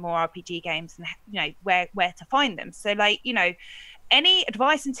games and more RPG games, and, where to find them. So like, any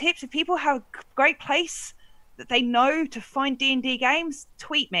advice and tips, if people have a great place that they know to find D&D games,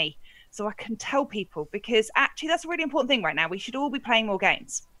 tweet me so I can tell people, because actually that's a really important thing right now. We should all be playing more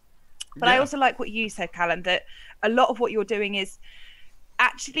games. But I also like what you said, Callum, that a lot of what you're doing is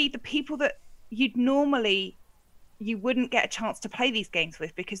actually the people that you'd normally you wouldn't get a chance to play these games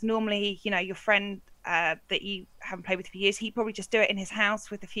with, because normally, you know, your friend that you haven't played with for years, he'd probably just do it in his house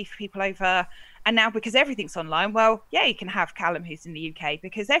with a few people over. And now, because everything's online, well, yeah, you can have Callum, who's in the UK,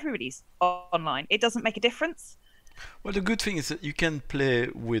 because everybody's online. It doesn't make a difference. Well, the good thing is that you can play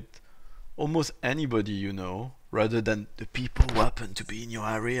with almost anybody you know, rather than the people who happen to be in your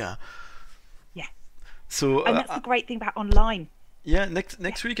area. Yeah. So And that's the great thing about online. yeah,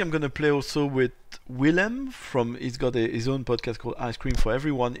 next week I'm gonna play also with Willem from. He's got his own podcast called Ice Cream for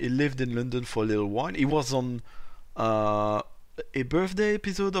Everyone. He lived in London for a little while. He was on a birthday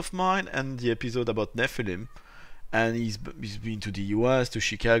episode of mine and the episode about Nephilim, and he's been to the US, to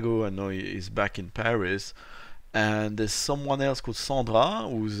Chicago, and now he's back in Paris. And there's someone else called Sandra,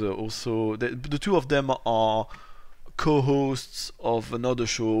 who's also the two of them are co-hosts of another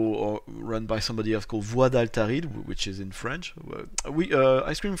show run by somebody else called Voix d'Altaride, which is in French.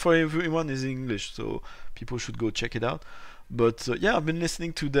 Ice Cream for Everyone is in English, so people should go check it out. But yeah, I've been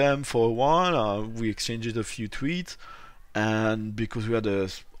listening to them for a while. We exchanged a few tweets, and because we had a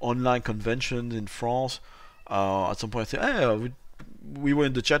online convention in France, at some point I said, hey, we were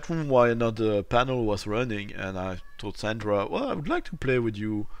in the chat room while another panel was running, and I told Sandra, well, I would like to play with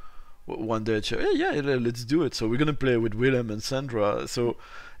you one day. She, hey, yeah, let's do it. So we're gonna play with Willem and Sandra. So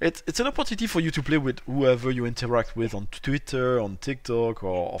it's an opportunity for you to play with whoever you interact with on Twitter, on TikTok,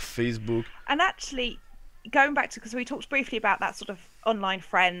 or Facebook. And actually, going back to, because we talked briefly about that sort of online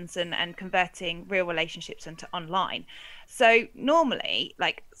friends and converting real relationships into online. So normally,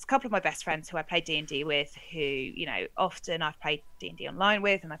 like, a couple of my best friends who I play D&D with, who, you know, often I've played D&D online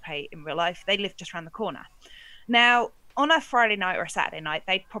with and I play in real life, they live just around the corner. Now, on a Friday night or a Saturday night,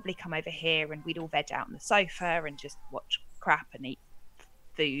 they'd probably come over here and we'd all veg out on the sofa and just watch crap and eat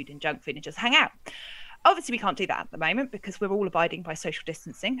food and junk food and just hang out. Obviously, we can't do that at the moment because we're all abiding by social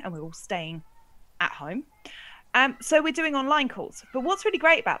distancing and we're all staying at home. So we're doing online calls. But what's really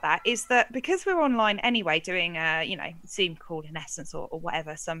great about that is that because we're online anyway, doing a, you know, Zoom call in essence, or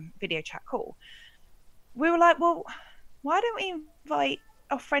whatever, some video chat call, we were like, well, why don't we invite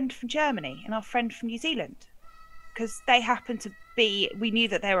our friend from Germany and our friend from New Zealand? Because they happen to be, we knew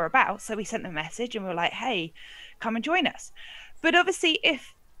that they were about, so we sent them a message and we were like, hey, come and join us. But obviously,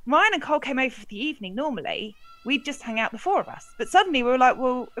 if Ryan and Cole came over for the evening normally, we'd just hang out, the four of us. But suddenly we were like,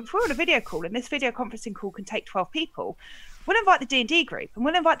 well, if we're on a video call and this video conferencing call can take 12 people, we'll invite the D&D group and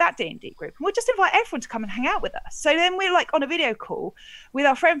we'll invite that D&D group and we'll just invite everyone to come and hang out with us. So then we're like on a video call with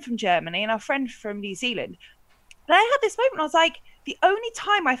our friend from Germany and our friend from New Zealand. And I had this moment, I was like, the only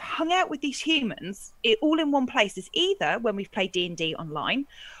time I've hung out with these humans all in one place is either when we've played D&D online,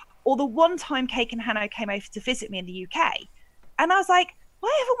 or the one time Cake and Hanno came over to visit me in the UK. And I was like,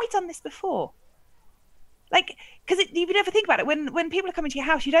 why haven't we done this before? Like, because you never think about it. When people are coming to your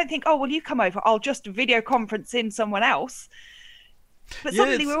house, you don't think, oh, well, you come over, I'll just video conference in someone else. But Yeah,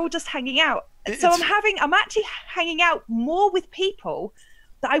 suddenly we're all just hanging out. So I'm actually hanging out more with people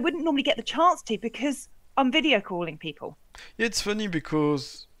that I wouldn't normally get the chance to because I'm video calling people. Yeah, it's funny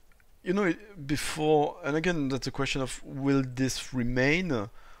because, you know, before, and again, that's a question of will this remain?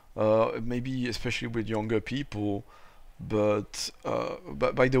 Maybe especially with younger people. But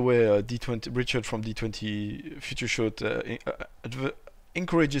by the way, D20 Richard from D20 Future Shot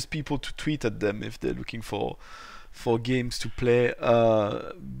encourages people to tweet at them if they're looking for games to play.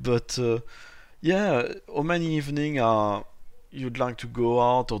 Yeah, how many evening you'd like to go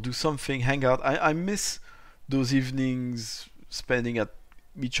out or do something, hang out? I miss those evenings spending at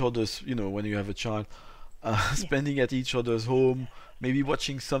each other's, you know, when you have a child, spending at each other's home, maybe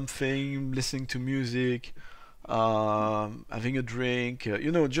watching something, listening to music, having a drink,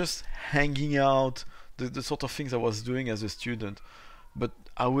 you know, just hanging out, the sort of things I was doing as a student. But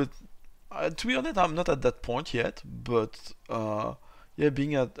I would, to be honest, I'm not at that point yet, but yeah,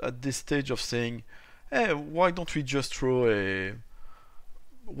 being at this stage of saying, hey, why don't we just throw a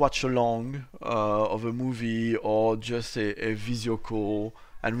watch along of a movie or just a video call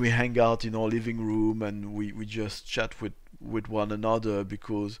and we hang out in our living room and we just chat with one another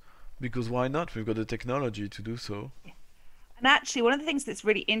because why not? We've got the technology to do so. And actually, one of the things that's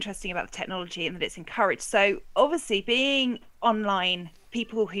really interesting about the technology and that it's encouraged. So obviously, being online,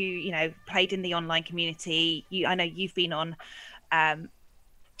 people who, you know, played in the online community, I know you've been on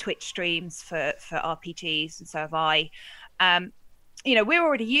Twitch streams for RPGs, and so have I. You know, we're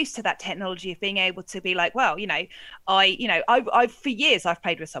already used to that technology of being able to be like, well, you know, I've for years I've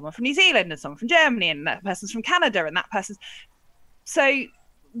played with someone from New Zealand and someone from Germany and that person's from Canada and that person's. So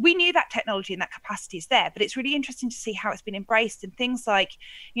we knew that technology and that capacity is there, but it's really interesting to see how it's been embraced, and things like,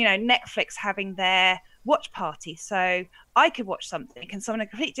 you know, Netflix having their watch party. So I could watch something and someone in a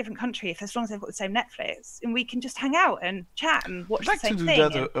completely different country, if as long as they've got the same Netflix, and we can just hang out and chat and watch the same thing. I'd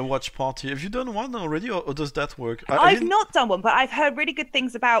like to do that, a watch party. Have you done one already, or does that work? I've not done one, but I've heard really good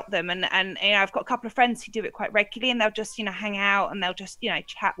things about them, and you know, I've got a couple of friends who do it quite regularly, and they'll just, you know, hang out and they'll just, you know,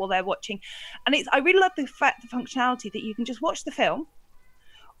 chat while they're watching. And I really love the functionality that you can just watch the film,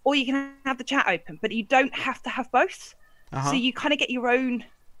 or you can have the chat open, but you don't have to have both. So you kind of get your own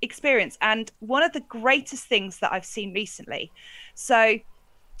experience. And one of the greatest things that I've seen recently, so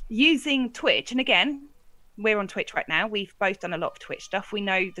using Twitch, and again, we're on Twitch right now, we've both done a lot of Twitch stuff, we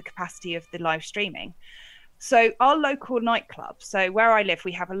know the capacity of the live streaming. So our local nightclub, so where I live,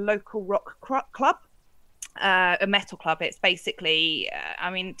 we have a local rock club, a metal club. It's basically, I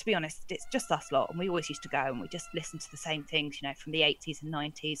mean, to be honest, it's just us lot, and we always used to go and we just listen to the same things, you know, from the 80s and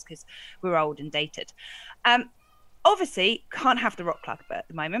 90s, because we're old and dated. Obviously can't have the rock club at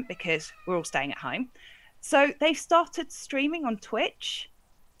the moment because we're all staying at home. So they've started streaming on Twitch.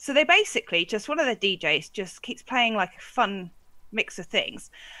 So they basically just, one of their DJs just keeps playing like a fun mix of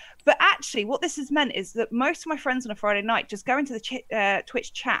things. But actually what this has meant is that most of my friends on a Friday night just go into the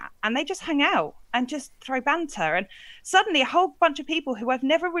Twitch chat and they just hang out and just throw banter. And suddenly a whole bunch of people who I've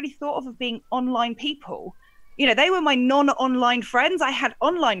never really thought of being online people, you know, they were my non-online friends. I had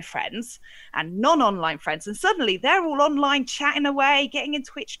online friends and non-online friends, and suddenly they're all online chatting away, getting in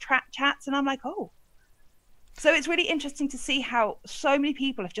Twitch chats, and I'm like, oh. So it's really interesting to see how so many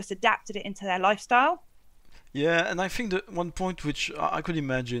people have just adapted it into their lifestyle. Yeah, and I think that one point which I could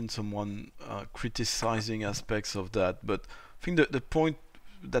imagine someone criticizing aspects of that, but I think that the point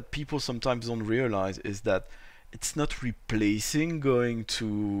that people sometimes don't realize is that it's not replacing going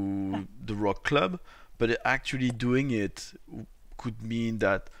to the rock club, but actually doing it could mean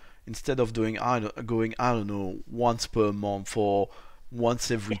that instead of going, I don't know, once per month or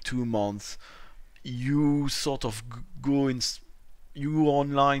once every 2 months, you sort of go in, you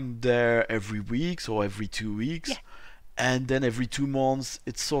online there every week or every 2 weeks, and then every 2 months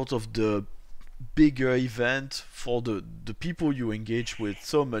it's sort of the bigger event for the people you engage with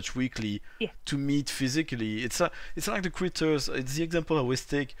so much weekly to meet physically. It's like the critters. It's the example I always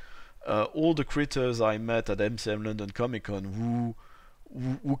take. All the critters I met at MCM London Comic Con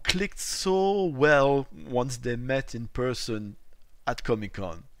who clicked so well once they met in person at Comic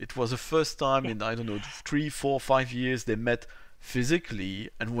Con. It was the first time in, I don't know, 3, 4, 5 years they met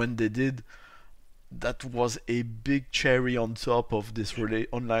physically, and when they did, that was a big cherry on top of this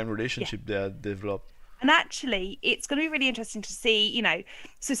online relationship they had developed. And actually, it's going to be really interesting to see, you know,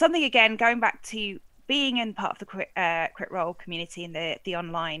 so something again, going back to being in part of the Crit Role community and the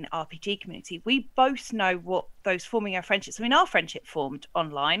online RPG community, we both know what those forming our friendships. I mean, our friendship formed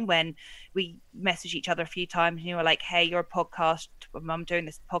online when we messaged each other a few times, and you were like, hey, you're a podcast, I'm doing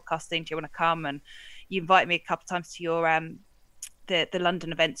this podcast thing, do you want to come? And you invited me a couple of times to your the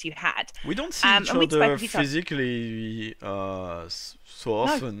London events you had. We don't see each other physically so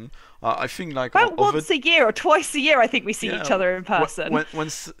often. I think like about once a year or twice a year, I think we see each other in person. When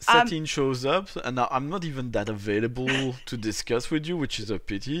Satine shows up, and I'm not even that available to discuss with you, which is a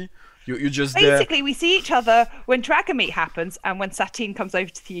pity. You're just basically there. We see each other when Tracker Meet happens and when Satine comes over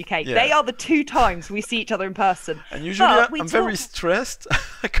to the UK. They are the 2 times we see each other in person. And usually I'm very stressed.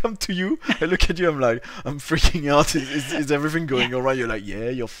 I come to you, I look at you, I'm like, I'm freaking out. Is everything going all right? You're like, yeah,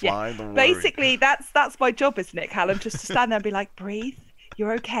 you're fine. Don't worry. Basically, that's my job, isn't it, Callum? Just to stand there and be like, breathe.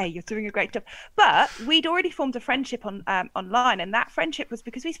 You're okay. You're doing a great job. But we'd already formed a friendship on online, and that friendship was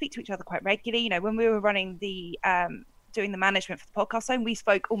because we speak to each other quite regularly. You know, when we were running the doing the management for the podcast zone, we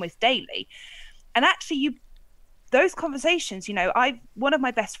spoke almost daily. And actually, those conversations, you know, one of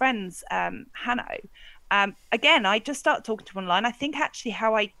my best friends, Hanno, again, I just started talking to him online. I think actually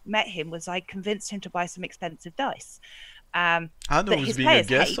how I met him was I convinced him to buy some expensive dice. Hanno was being a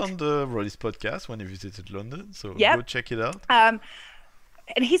guest on the Rolistes podcast when he visited London, so go check it out.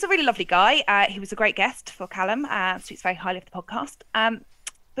 And he's a really lovely guy. He was a great guest for Callum, speaks very highly of the podcast.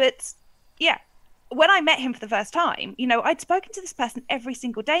 But yeah, when I met him for the first time, you know, I'd spoken to this person every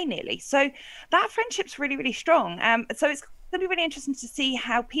single day nearly. So that friendship's really, really strong. So it's going to be really interesting to see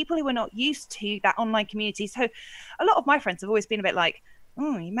how people who are not used to that online community. So a lot of my friends have always been a bit like,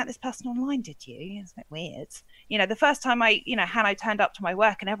 oh, you met this person online, did you? It's a bit weird. You know, the first time Hanno turned up to my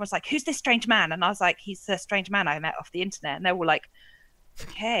work and everyone's like, who's this strange man? And I was like, he's a strange man I met off the internet. And they were like,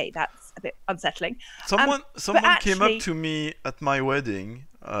 okay, that's a bit unsettling. Someone came up to me at my wedding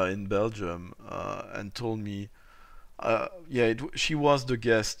in Belgium and told me, she was the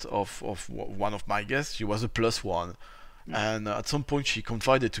guest of one of my guests. She was a +1, and at some point she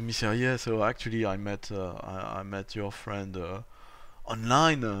confided to me, say, so actually I met your friend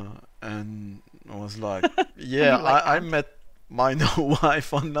online, And I was like, yeah, like I that. met my now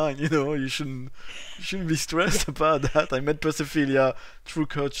wife online. You shouldn't be stressed about that. I met Persophilia through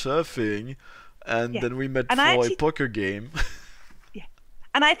couch surfing, and Yeah. then we met And I for a actually, poker game. yeah.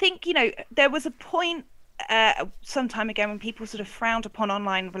 And I think, there was a point some time ago when people sort of frowned upon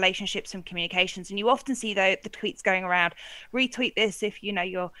online relationships and communications, and you often see the tweets going around, retweet this if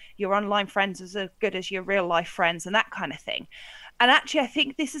your online friends are as good as your real life friends and that kind of thing. And actually, I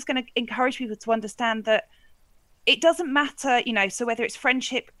think this is going to encourage people to understand that it doesn't matter, so whether it's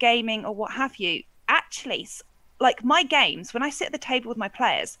friendship, gaming, or what have you, actually, like my games, when I sit at the table with my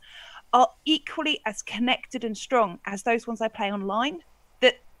players, are equally as connected and strong as those ones I play online.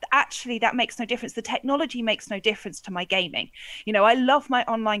 That actually, that makes no difference. The technology makes no difference to my gaming. I love my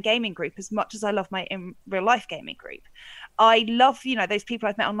online gaming group as much as I love my in real life gaming group. I love, those people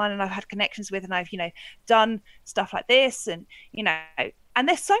I've met online and I've had connections with, and I've, done stuff like this, and and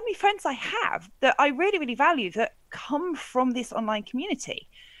there's so many friends I have that I really, really value that come from this online community,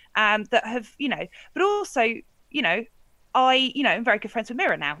 that have, but also, I'm very good friends with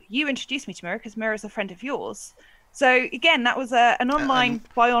Mira now. You introduced me to Mira because Mira's a friend of yours. So again, that was an and online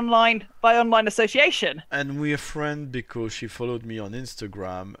association. and we're friends because she followed me on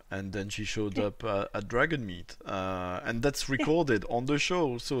Instagram, and then she showed Yeah, up at Dragon Meet, and that's yeah, recorded on the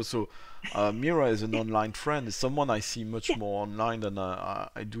show. So Mira is an yeah, online friend. It's someone I see much yeah. more online than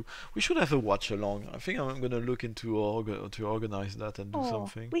I do. We should have a watch along. I think I'm gonna look into to organize that and do Oh,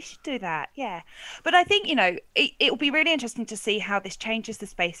 something. we should do that. Yeah. But I think, it'll be really interesting to see how this changes the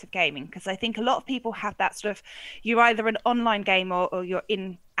space of gaming, because I think a lot of people have that sort of, you're either an online gamer or you're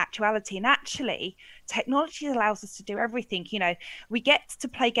in actuality. And actually, technology allows us to do everything. We get to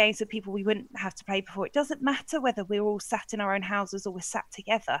play games with people we wouldn't have to play before. It doesn't matter whether we're all sat in our own houses or we're sat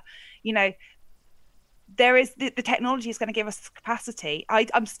together. You know, there is the technology is going to give us capacity.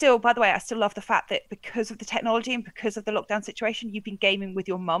 I'm still, by the way, I still love the fact that because of the technology and because of the lockdown situation, you've been gaming with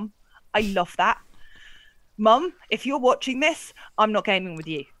your mum. I love that. Mum, if you're watching this, I'm not gaming with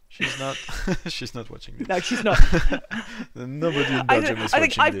you. She's not. She's not watching this. No, she's not. Nobody in Belgium is I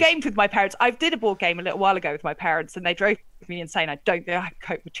think watching I've this. gamed with my parents. I did a board game a little while ago with my parents, and they drove me insane. I don't think I can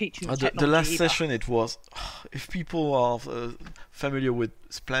cope with teaching them The technology last either. session it was, if people are familiar with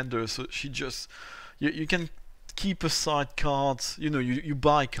Splendor, so she just you can keep aside cards. You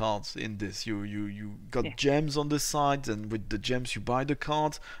buy cards in this. You Yeah, got gems on the sides, and with the gems you buy the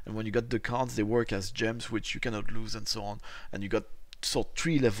cards, and when you got the cards they work as gems which you cannot lose and so on. And you got sort of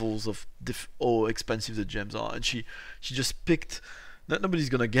 3 levels of how expensive the gems are, and she just picked. Nobody's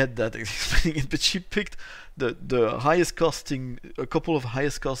gonna get that explaining it, but she picked the highest costing, a couple of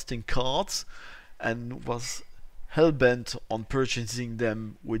highest costing cards, and was hell bent on purchasing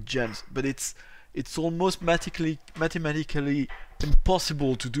them with gems. But it's almost mathematically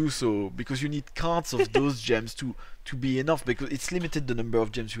impossible to do so, because you need cards of those gems to be enough, because it's limited the number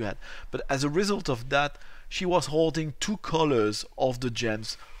of gems you had. But as a result of that, she was holding 2 colors of the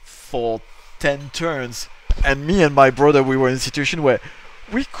gems for 10 turns, and me and my brother, we were in a situation where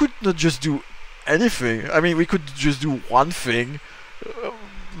we could not just do anything. I mean, we could just do one thing uh,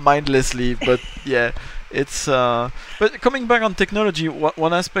 mindlessly, but yeah, it's but coming back on technology,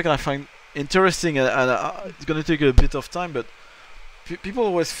 one aspect I find interesting, and it's gonna take a bit of time, but people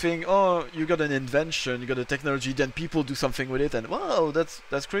always think, oh, you got an invention, you got a technology, then people do something with it, and wow,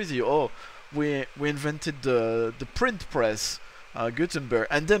 that's crazy. Oh, we invented the print press, Gutenberg,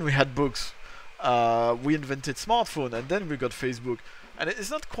 and then we had books. We invented smartphone, and then we got Facebook. And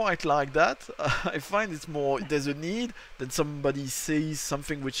it's not quite like that. I find it's more, there's a need, then somebody says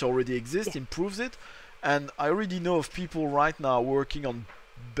something which already exists, yeah, improves it. And I already know of people right now working on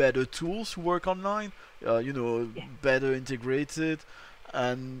better tools to work online, yeah. better integrated.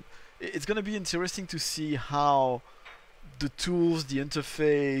 And it's going to be interesting to see how the tools, the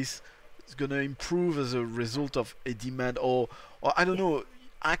interface is going to improve as a result of a demand, or I don't Yeah. know.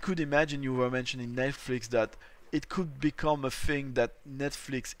 I could imagine, you were mentioning Netflix, that it could become a thing that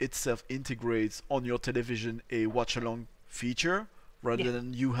Netflix itself integrates on your television, a watch along feature, Yeah. rather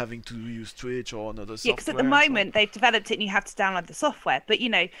than you having to use Twitch or another Yeah, because at the software and so on. moment they've developed it and you have to download the software. But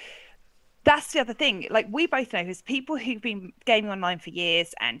that's the other thing. Like we both know, as people who've been gaming online for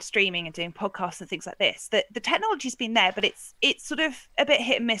years and streaming and doing podcasts and things like this, that the technology's been there, but it's sort of a bit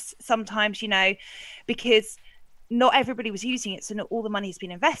hit and miss sometimes, because not everybody was using it, so not all the money has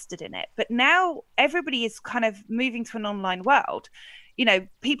been invested in it. But now everybody is kind of moving to an online world.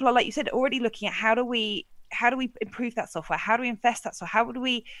 People are, like you said, already looking at how do we improve that software? How do we invest that software? How do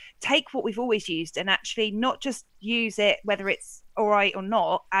we take what we've always used and actually not just use it, whether it's all right or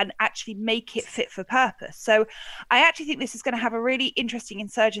not, and actually make it fit for purpose? So I actually think this is going to have a really interesting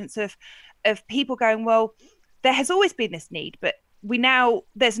insurgence of people going, well, there has always been this need, but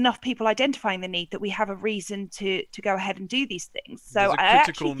there's enough people identifying the need that we have a reason to go ahead and do these things. So there's a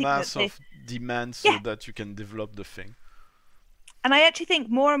critical mass of demand so that you can develop the thing. And I actually think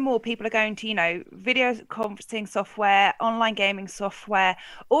more and more people are going to, video conferencing software, online gaming software,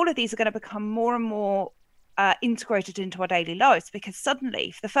 all of these are going to become more and more integrated into our daily lives, because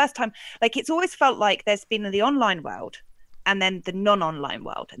suddenly, for the first time, like, it's always felt like there's been the online world and then the non-online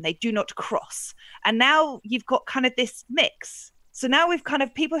world, and they do not cross. And now you've got kind of this mix. So now we've kind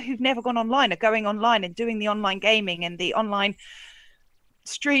of, people who've never gone online are going online and doing the online gaming and the online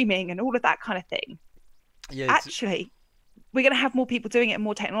streaming and all of that kind of thing. Yeah, actually, we're going to have more people doing it and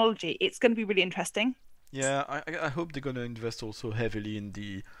more technology. It's going to be really interesting. Yeah, I hope they're going to invest also heavily in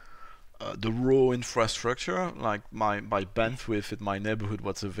the raw infrastructure. Like my bandwidth in my neighborhood,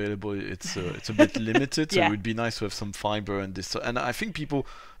 what's available, it's a bit limited. So it would be nice to have some fiber and this. And I think people,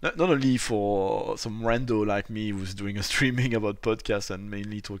 not only for some rando like me who's doing a streaming about podcasts and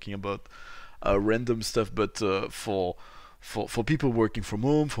mainly talking about random stuff, but for people working from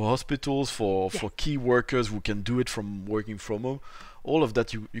home, for hospitals, for key workers who can do it from working from home, all of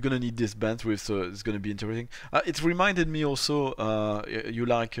that, you're going to need this bandwidth, so it's going to be interesting. It reminded me also,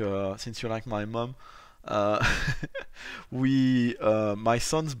 since you like my mom, my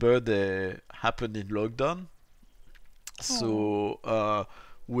son's birthday happened in lockdown. So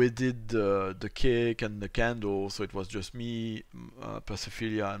we did the cake and the candle, so it was just me,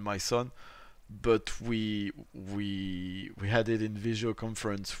 Persephila, and my son. But we had it in video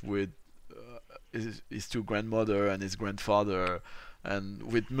conference with his two grandmother and his grandfather, and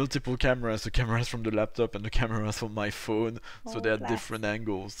with multiple cameras, the cameras from the laptop and the cameras from my phone, so they had different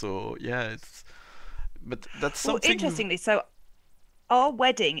angles. So yeah, but that's something. Well, interestingly, so our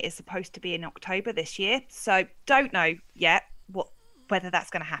wedding is supposed to be in October this year, so don't know yet whether that's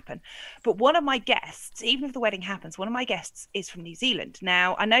going to happen. But one of my guests, even if the wedding happens, one of my guests is from New Zealand.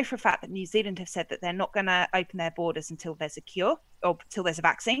 Now, I know for a fact that New Zealand have said that they're not going to open their borders until there's a cure or until there's a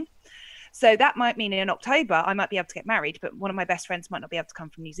vaccine. So that might mean in October, I might be able to get married, but one of my best friends might not be able to come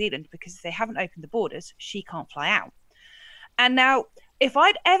from New Zealand, because if they haven't opened the borders, she can't fly out. And now, if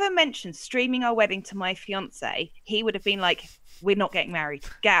I'd ever mentioned streaming our wedding to my fiance, he would have been like, we're not getting married.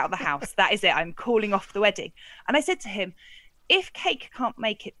 Get out of the house. That is it. I'm calling off the wedding. And I said to him, if Cake can't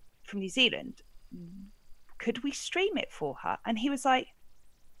make it from New Zealand, could we stream it for her? And he was like,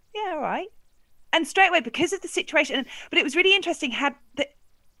 yeah, all right. And straight away, because of the situation, but it was really interesting,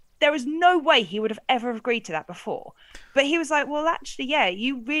 there was no way he would have ever agreed to that before. But he was like, well, actually, yeah,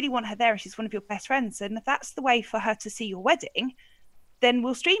 you really want her there and she's one of your best friends. And if that's the way for her to see your wedding, then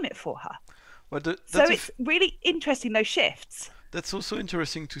we'll stream it for her. Well, so it's really interesting, those shifts. That's also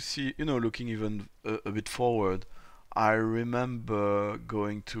interesting to see, looking even a bit forward. I remember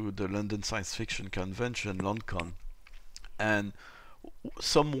going to the London Science Fiction Convention, LondCon, and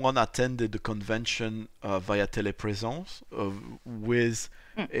someone attended the convention via telepresence with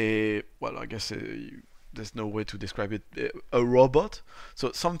there's no way to describe it, a robot.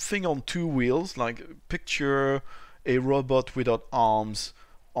 So something on two wheels, like picture a robot without arms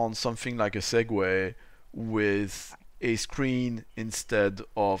on something like a Segway with a screen instead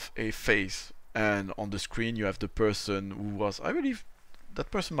of a face. And on the screen you have the person who was, I believe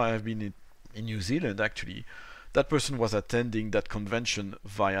that person might have been in New Zealand actually. That person was attending that convention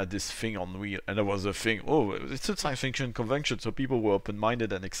via this thing on wheel, and there was a thing, it's a science fiction convention, so people were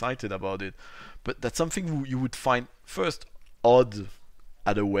open-minded and excited about it. But that's something you would find, first, odd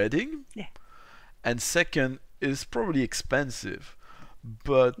at a wedding, and second, is probably expensive.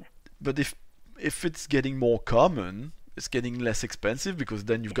 But if it's getting more common, it's getting less expensive, because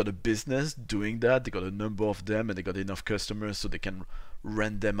then you've got a business doing that. They got a number of them and they got enough customers so they can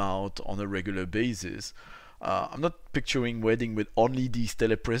rent them out on a regular basis. I'm not picturing wedding with only these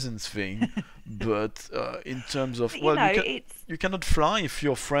telepresence thing, but in terms of, you cannot fly if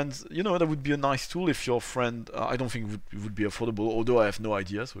your friends, that would be a nice tool if your friend, I don't think it would be affordable, although I have no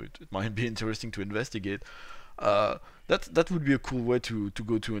idea, so it might be interesting to investigate. That would be a cool way to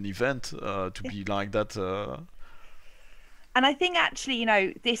go to an event, to be like that. And I think actually,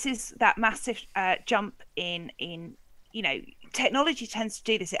 this is that massive jump in technology tends to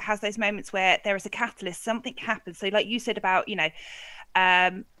do this. It has those moments where there is a catalyst, something happens. So like you said about,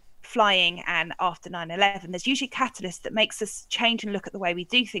 flying and after 9/11, there's usually a catalyst that makes us change and look at the way we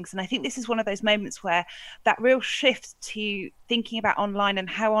do things. And I think this is one of those moments where that real shift to thinking about online and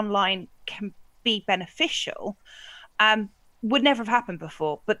how online can be beneficial, would never have happened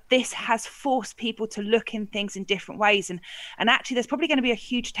before. But this has forced people to look in things in different ways. And actually, there's probably going to be a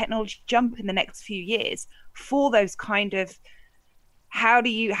huge technology jump in the next few years for those kind of, how do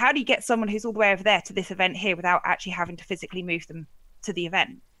you get someone who's all the way over there to this event here without actually having to physically move them to the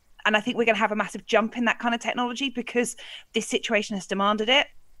event? And I think we're going to have a massive jump in that kind of technology because this situation has demanded it.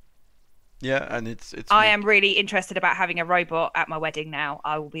 Yeah, and it's I am really interested about having a robot at my wedding now,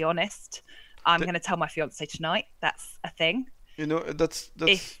 I will be honest. I'm going to tell my fiance tonight. That's a thing. You know, that's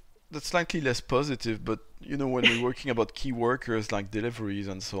slightly less positive, but you know, when we're working about key workers like deliveries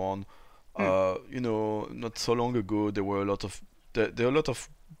and so on, you know, not so long ago there were a lot of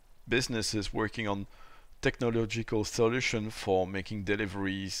businesses working on technological solution for making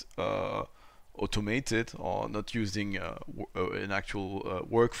deliveries automated or not using an actual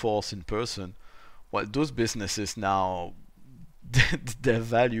workforce in person. Well, those businesses now, their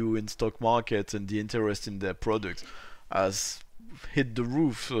value in stock markets and the interest in their products has hit the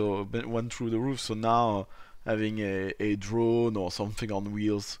roof, so went through the roof. So now having a drone or something on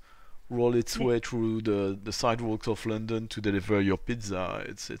wheels roll its way through the sidewalks of London to deliver your pizza,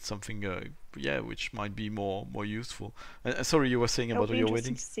 it's something which might be more useful. Sorry, you were saying about your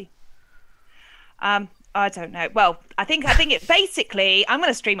wedding? To see. I don't know. Well, I think it basically, I'm going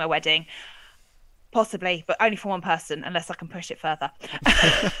to stream my wedding. Possibly, but only for one person, unless I can push it further.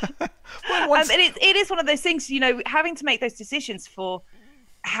 And it is one of those things, you know, having to make those decisions for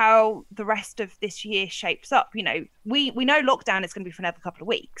how the rest of this year shapes up. You know, we know lockdown is going to be for another couple of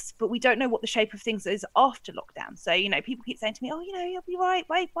weeks, but we don't know what the shape of things is after lockdown. So, you know, people keep saying to me, oh, you know, you'll be right,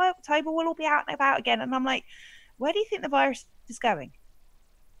 wait, by October we'll all be out and about again. And I'm like, where do you think the virus is going?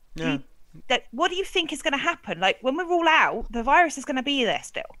 Yeah. What do you think is going to happen? Like, when we're all out, the virus is going to be there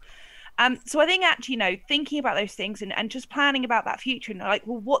still. So I think actually, you know, thinking about those things and just planning about that future, and like,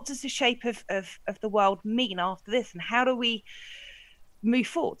 well, what does the shape of the world mean after this, and how do we move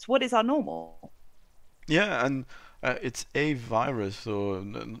forwards? What is our normal? Yeah, and it's a virus. So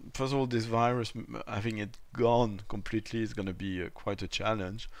first of all, this virus, having it gone completely, is going to be quite a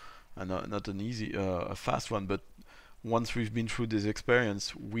challenge, and not an easy, a fast one. But once we've been through this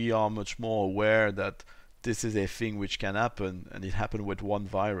experience, we are much more aware that this is a thing which can happen, and it happened with one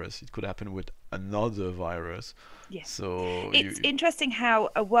virus. It could happen with another virus. Yes. So it's interesting how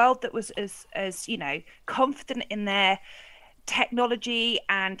a world that was as you know, confident in their technology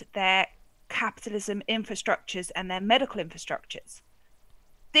and their capitalism infrastructures and their medical infrastructures,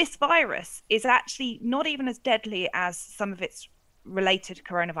 this virus is actually not even as deadly as some of its related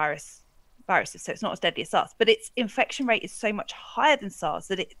viruses. So it's not as deadly as SARS, but its infection rate is so much higher than SARS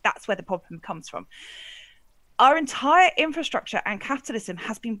that's where the problem comes from. Our entire infrastructure and capitalism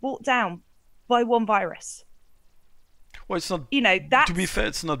has been brought down by one virus. Well, it's not. You know, that. To be fair,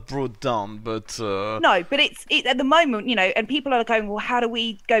 it's not brought down, but no, but it's at the moment. You know, and people are going, well, how do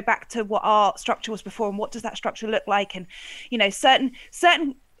we go back to what our structure was before, and what does that structure look like? And you know, certain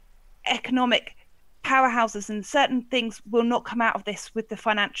economic powerhouses and certain things will not come out of this with the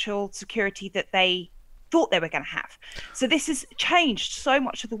financial security that they thought they were going to have. So this has changed so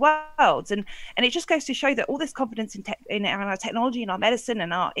much of the world, and it just goes to show that all this confidence in our technology and our medicine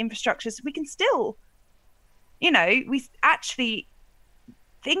and our infrastructures, we can still, you know,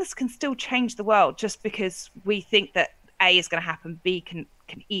 things can still change the world just because we think that A is going to happen, B can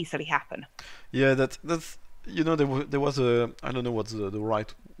easily happen. Yeah, that's you know, there was a, I don't know what's the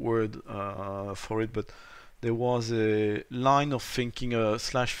right word for it, but there was a line of thinking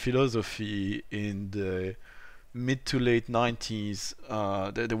slash philosophy in the mid to late 90s.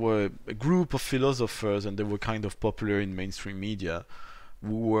 There were a group of philosophers, and they were kind of popular in mainstream media,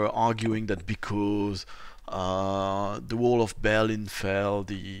 who were arguing that because the wall of Berlin fell,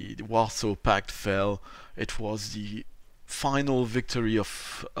 the Warsaw Pact fell, it was the final victory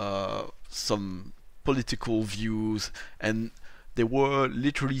of some political views, and they were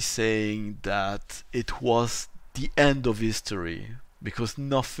literally saying that it was the end of history because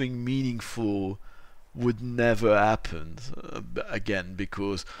nothing meaningful would never happen again,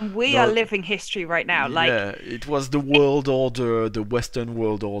 because we are living history right now. Yeah, like it was the world order, the Western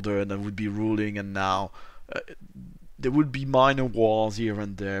world order, and that would be ruling, and now there would be minor wars here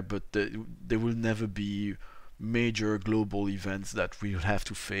and there, but there will never be major global events that we'll have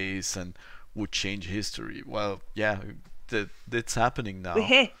to face and would change history. Well, yeah, that's happening now. We're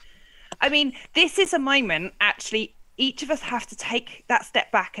here. I mean, this is a moment, actually, each of us have to take that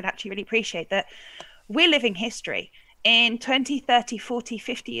step back and actually really appreciate that we're living history. In 20, 30, 40,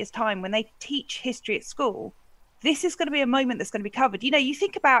 50 years' time, when they teach history at school, this is going to be a moment that's going to be covered. You know, you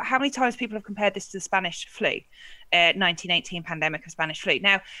think about how many times people have compared this to the Spanish flu, 1918 pandemic of Spanish flu.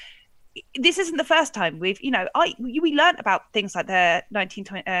 Now, this isn't the first time we learned about things like the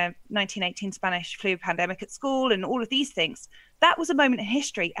 1918 Spanish flu pandemic at school and all of these things. That was a moment in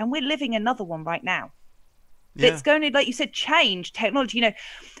history, and we're living another one right now. It's going to, like you said, change technology.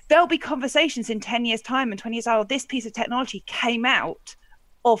 There'll be conversations in 10 years' time and 20 years, this piece of technology came out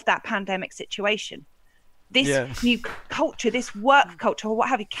of that pandemic situation. This new culture, this work culture, or what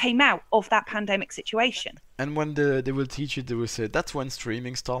have you, came out of that pandemic situation. And when they will teach it, they will say, that's when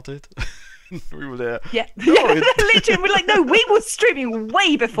streaming started. We were there. Yeah. Literally, we're like, no, we were streaming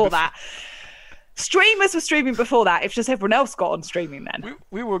way before that. Streamers were streaming before that. It's just everyone else got on streaming then.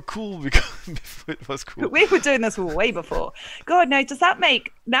 We were cool because it was cool. We were doing this way before. God, no, does that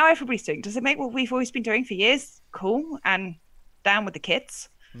make, now everybody's doing, does it make what we've always been doing for years cool and down with the kids?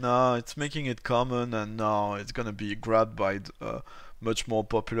 No, it's making it common, and now it's gonna be grabbed by much more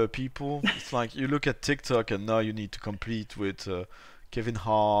popular people. It's like you look at TikTok, and now you need to compete with Kevin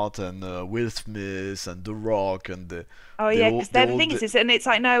Hart and Will Smith and The Rock and the. Oh yeah, because the thing is, and it's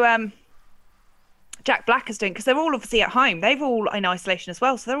like Jack Black is doing, because they're all obviously at home. They're all in isolation as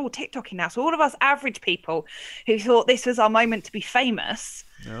well, so they're all TikToking now. So all of us average people who thought this was our moment to be famous.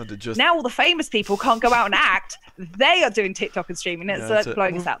 No, now all the famous people can't go out and act. They are doing TikTok and streaming. It's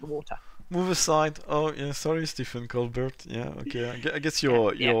blowing us out the water. Move aside. Oh yeah, sorry, Stephen Colbert. Yeah, okay. I guess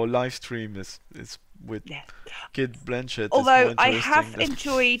your live stream is with Kid Blanchett. Although I have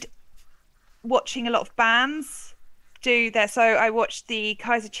enjoyed watching a lot of bands do their. So I watched the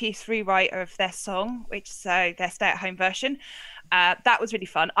Kaiser Chiefs rewrite of their song, which is their stay-at-home version. That was really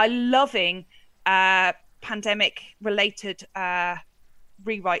fun. I'm loving pandemic-related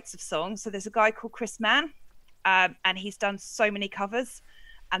rewrites of songs. So there's a guy called Chris Mann, and he's done so many covers,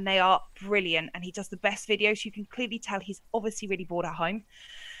 and they are brilliant. And he does the best videos. You can clearly tell he's obviously really bored at home,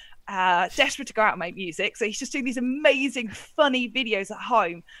 desperate to go out and make music. So he's just doing these amazing, funny videos at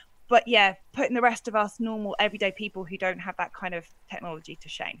home. But yeah, putting the rest of us normal, everyday people who don't have that kind of technology to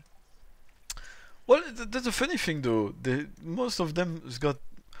shame. Well, that's a funny thing though. Most of them has got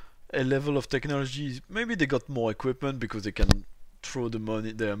a level of technology. Maybe they got more equipment because they can throw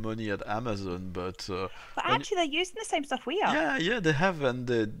their money at Amazon, but actually they're using the same stuff we are. Yeah, they have, and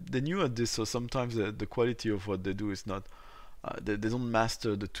they're new at this, so sometimes the quality of what they do is not. They don't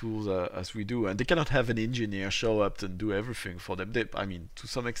master the tools as we do, and they cannot have an engineer show up and do everything for them. To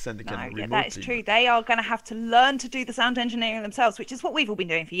some extent, they can remotely. That is true. They are going to have to learn to do the sound engineering themselves, which is what we've all been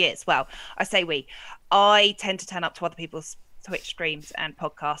doing for years. Well, I say we. I tend to turn up to other people's Twitch streams and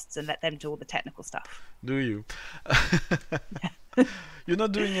podcasts and let them do all the technical stuff. Do you? You're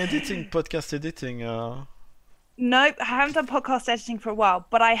not doing podcast editing? No, I haven't done podcast editing for a while,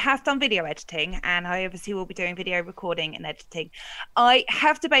 but I have done video editing, and I obviously will be doing video recording and editing. I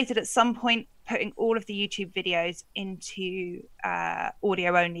have debated at some point putting all of the YouTube videos into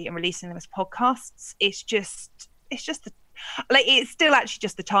audio only and releasing them as podcasts. It's still actually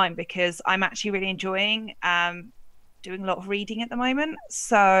just the time, because I'm actually really enjoying doing a lot of reading at the moment.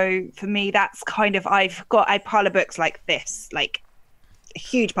 So for me, that's kind of, I've got a pile of books like this, like a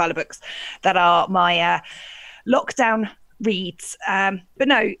huge pile of books that are my lockdown reads. But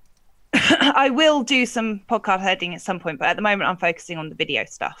no, I will do some podcast editing at some point, but at the moment I'm focusing on the video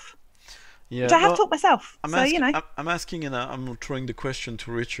stuff. Yeah, which I have taught myself. I'm asking, and I'm throwing the question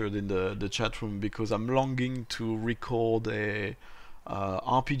to Richard in the chat room, because I'm longing to record a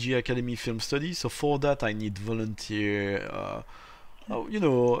RPG Academy film study. So for that I need volunteer,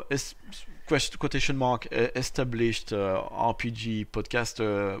 quotation mark, established RPG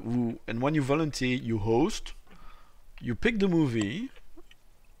podcaster who, and when you volunteer, you host, you pick the movie,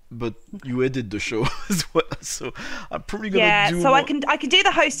 but you edit the show as well. So I'm probably gonna do. So I can do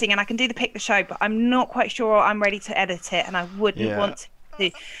the hosting and I can do the pick the show, but I'm not quite sure I'm ready to edit it, and I wouldn't want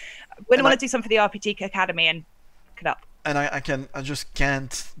to. Wouldn't want to do something for the RPG Academy and pick it up. And I just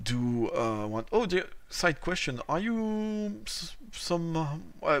can't do one. Oh, dear. Side question: are you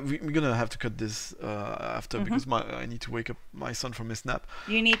we're gonna have to cut this after, because I need to wake up my son from his nap.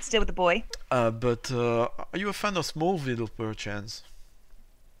 You need to deal with the boy. But are you a fan of Smallville, perchance?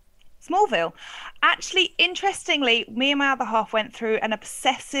 Smallville, actually, interestingly, me and my other half went through an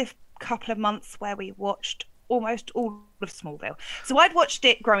obsessive couple of months where we watched almost all of Smallville. So I'd watched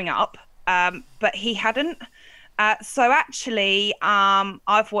it growing up, but he hadn't. So actually,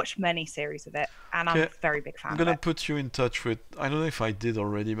 I've watched many series of it, and I'm a very big fan. I'm gonna put you in touch with. I don't know if I did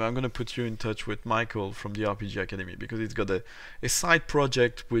already, but I'm gonna put you in touch with Michael from the RPG Academy, because he's got a side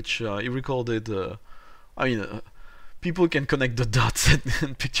project which he recorded. People can connect the dots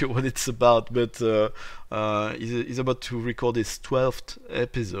and picture what it's about, but he's about to record his 12th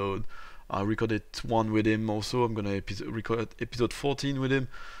episode. I recorded one with him also. I'm gonna record episode 14 with him.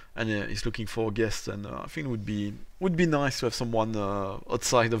 and he's looking for a guest, and I think it would be nice to have someone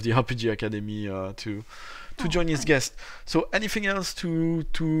outside of the RPG Academy to join his guest. So anything else to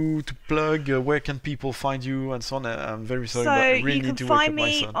plug? Where can people find you and so on? I'm very sorry, but I really need to wake up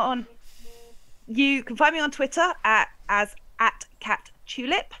my son. You can find me on Twitter as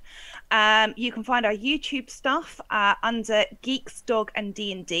 @CatTulip. You can find our YouTube stuff under Geeks, Dog and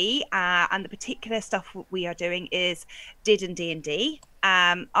D&D, and the particular stuff we are doing is DiDnDnD.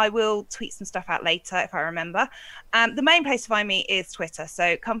 I will tweet some stuff out later if I remember. The main place to find me is Twitter,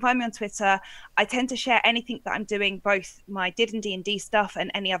 so come find me on Twitter. I tend to share anything that I'm doing, both my DiDnDnD stuff and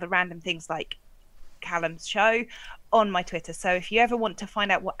any other random things like Callum's show, on my Twitter. So if you ever want to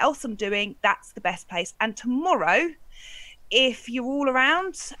find out what else I'm doing, that's the best place. And tomorrow, if you're all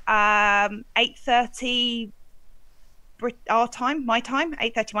around, 8:30 our time, my time,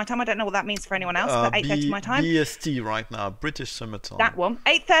 8:30 my time. I don't know what that means for anyone else, but 8:30 my time. BST right now, British Summer Time. That one,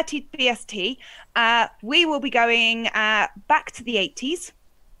 8:30 BST. We will be going back to the 80s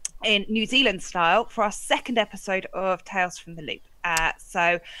in New Zealand style for our second episode of Tales from the Loop.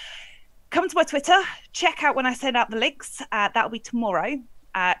 So come to my Twitter, check out when I send out the links. That'll be tomorrow.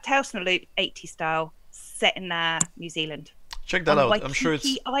 Tales from the Loop, 80s style, set in New Zealand. Check that out. Waikiki I'm sure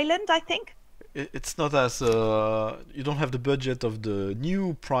it's Island, I think. It's not as you don't have the budget of the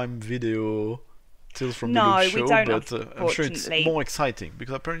new Prime Video Tales from the Loop show, we don't, but I'm sure it's more exciting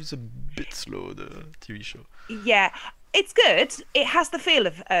because apparently it's a bit slow, the TV show. Yeah, it's good. It has the feel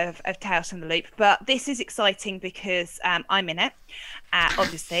of Tales from the Loop, but this is exciting because I'm in it,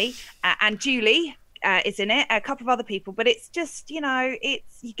 obviously, and Julie is in it, a couple of other people, but it's just, you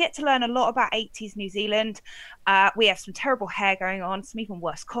get to learn a lot about 80s New Zealand. We have some terrible hair going on, some even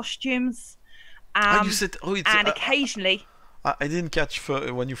worse costumes. You said, and occasionally... I didn't catch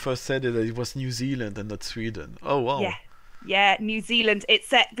when you first said it that it was New Zealand and not Sweden. Oh, wow. Yeah, New Zealand. It's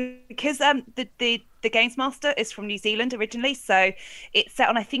set because the Games Master is from New Zealand originally, so it's set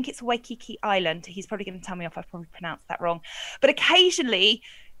on, I think it's Waikiki Island. He's probably going to tell me if I've probably pronounced that wrong. But occasionally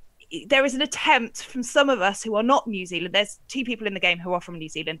there is an attempt from some of us who are not New Zealand. There's 2 people in the game who are from New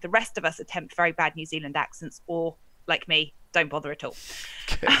Zealand. The rest of us attempt very bad New Zealand accents, or like me, don't bother at all.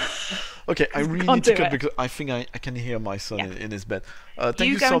 Okay, I really need to cut because I think I can hear my son in his bed. Thank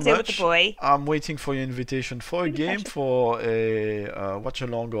you so much. With the boy. I'm waiting for your invitation for a game, for a watch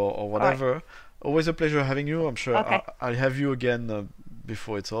along or whatever. Right. Always a pleasure having you. I'm sure I'll have you again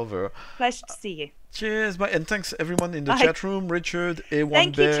before it's over. Pleasure to see you. Cheers, bye, and thanks everyone in the chat room. Richard, A1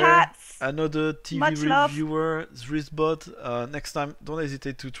 Thank Bear, you, chats. another TV Much reviewer, Zrizbot. Next time, don't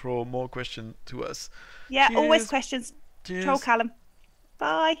hesitate to throw more questions to us. Yeah, Cheers. always questions. Cheers. Troll Callum.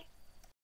 Bye.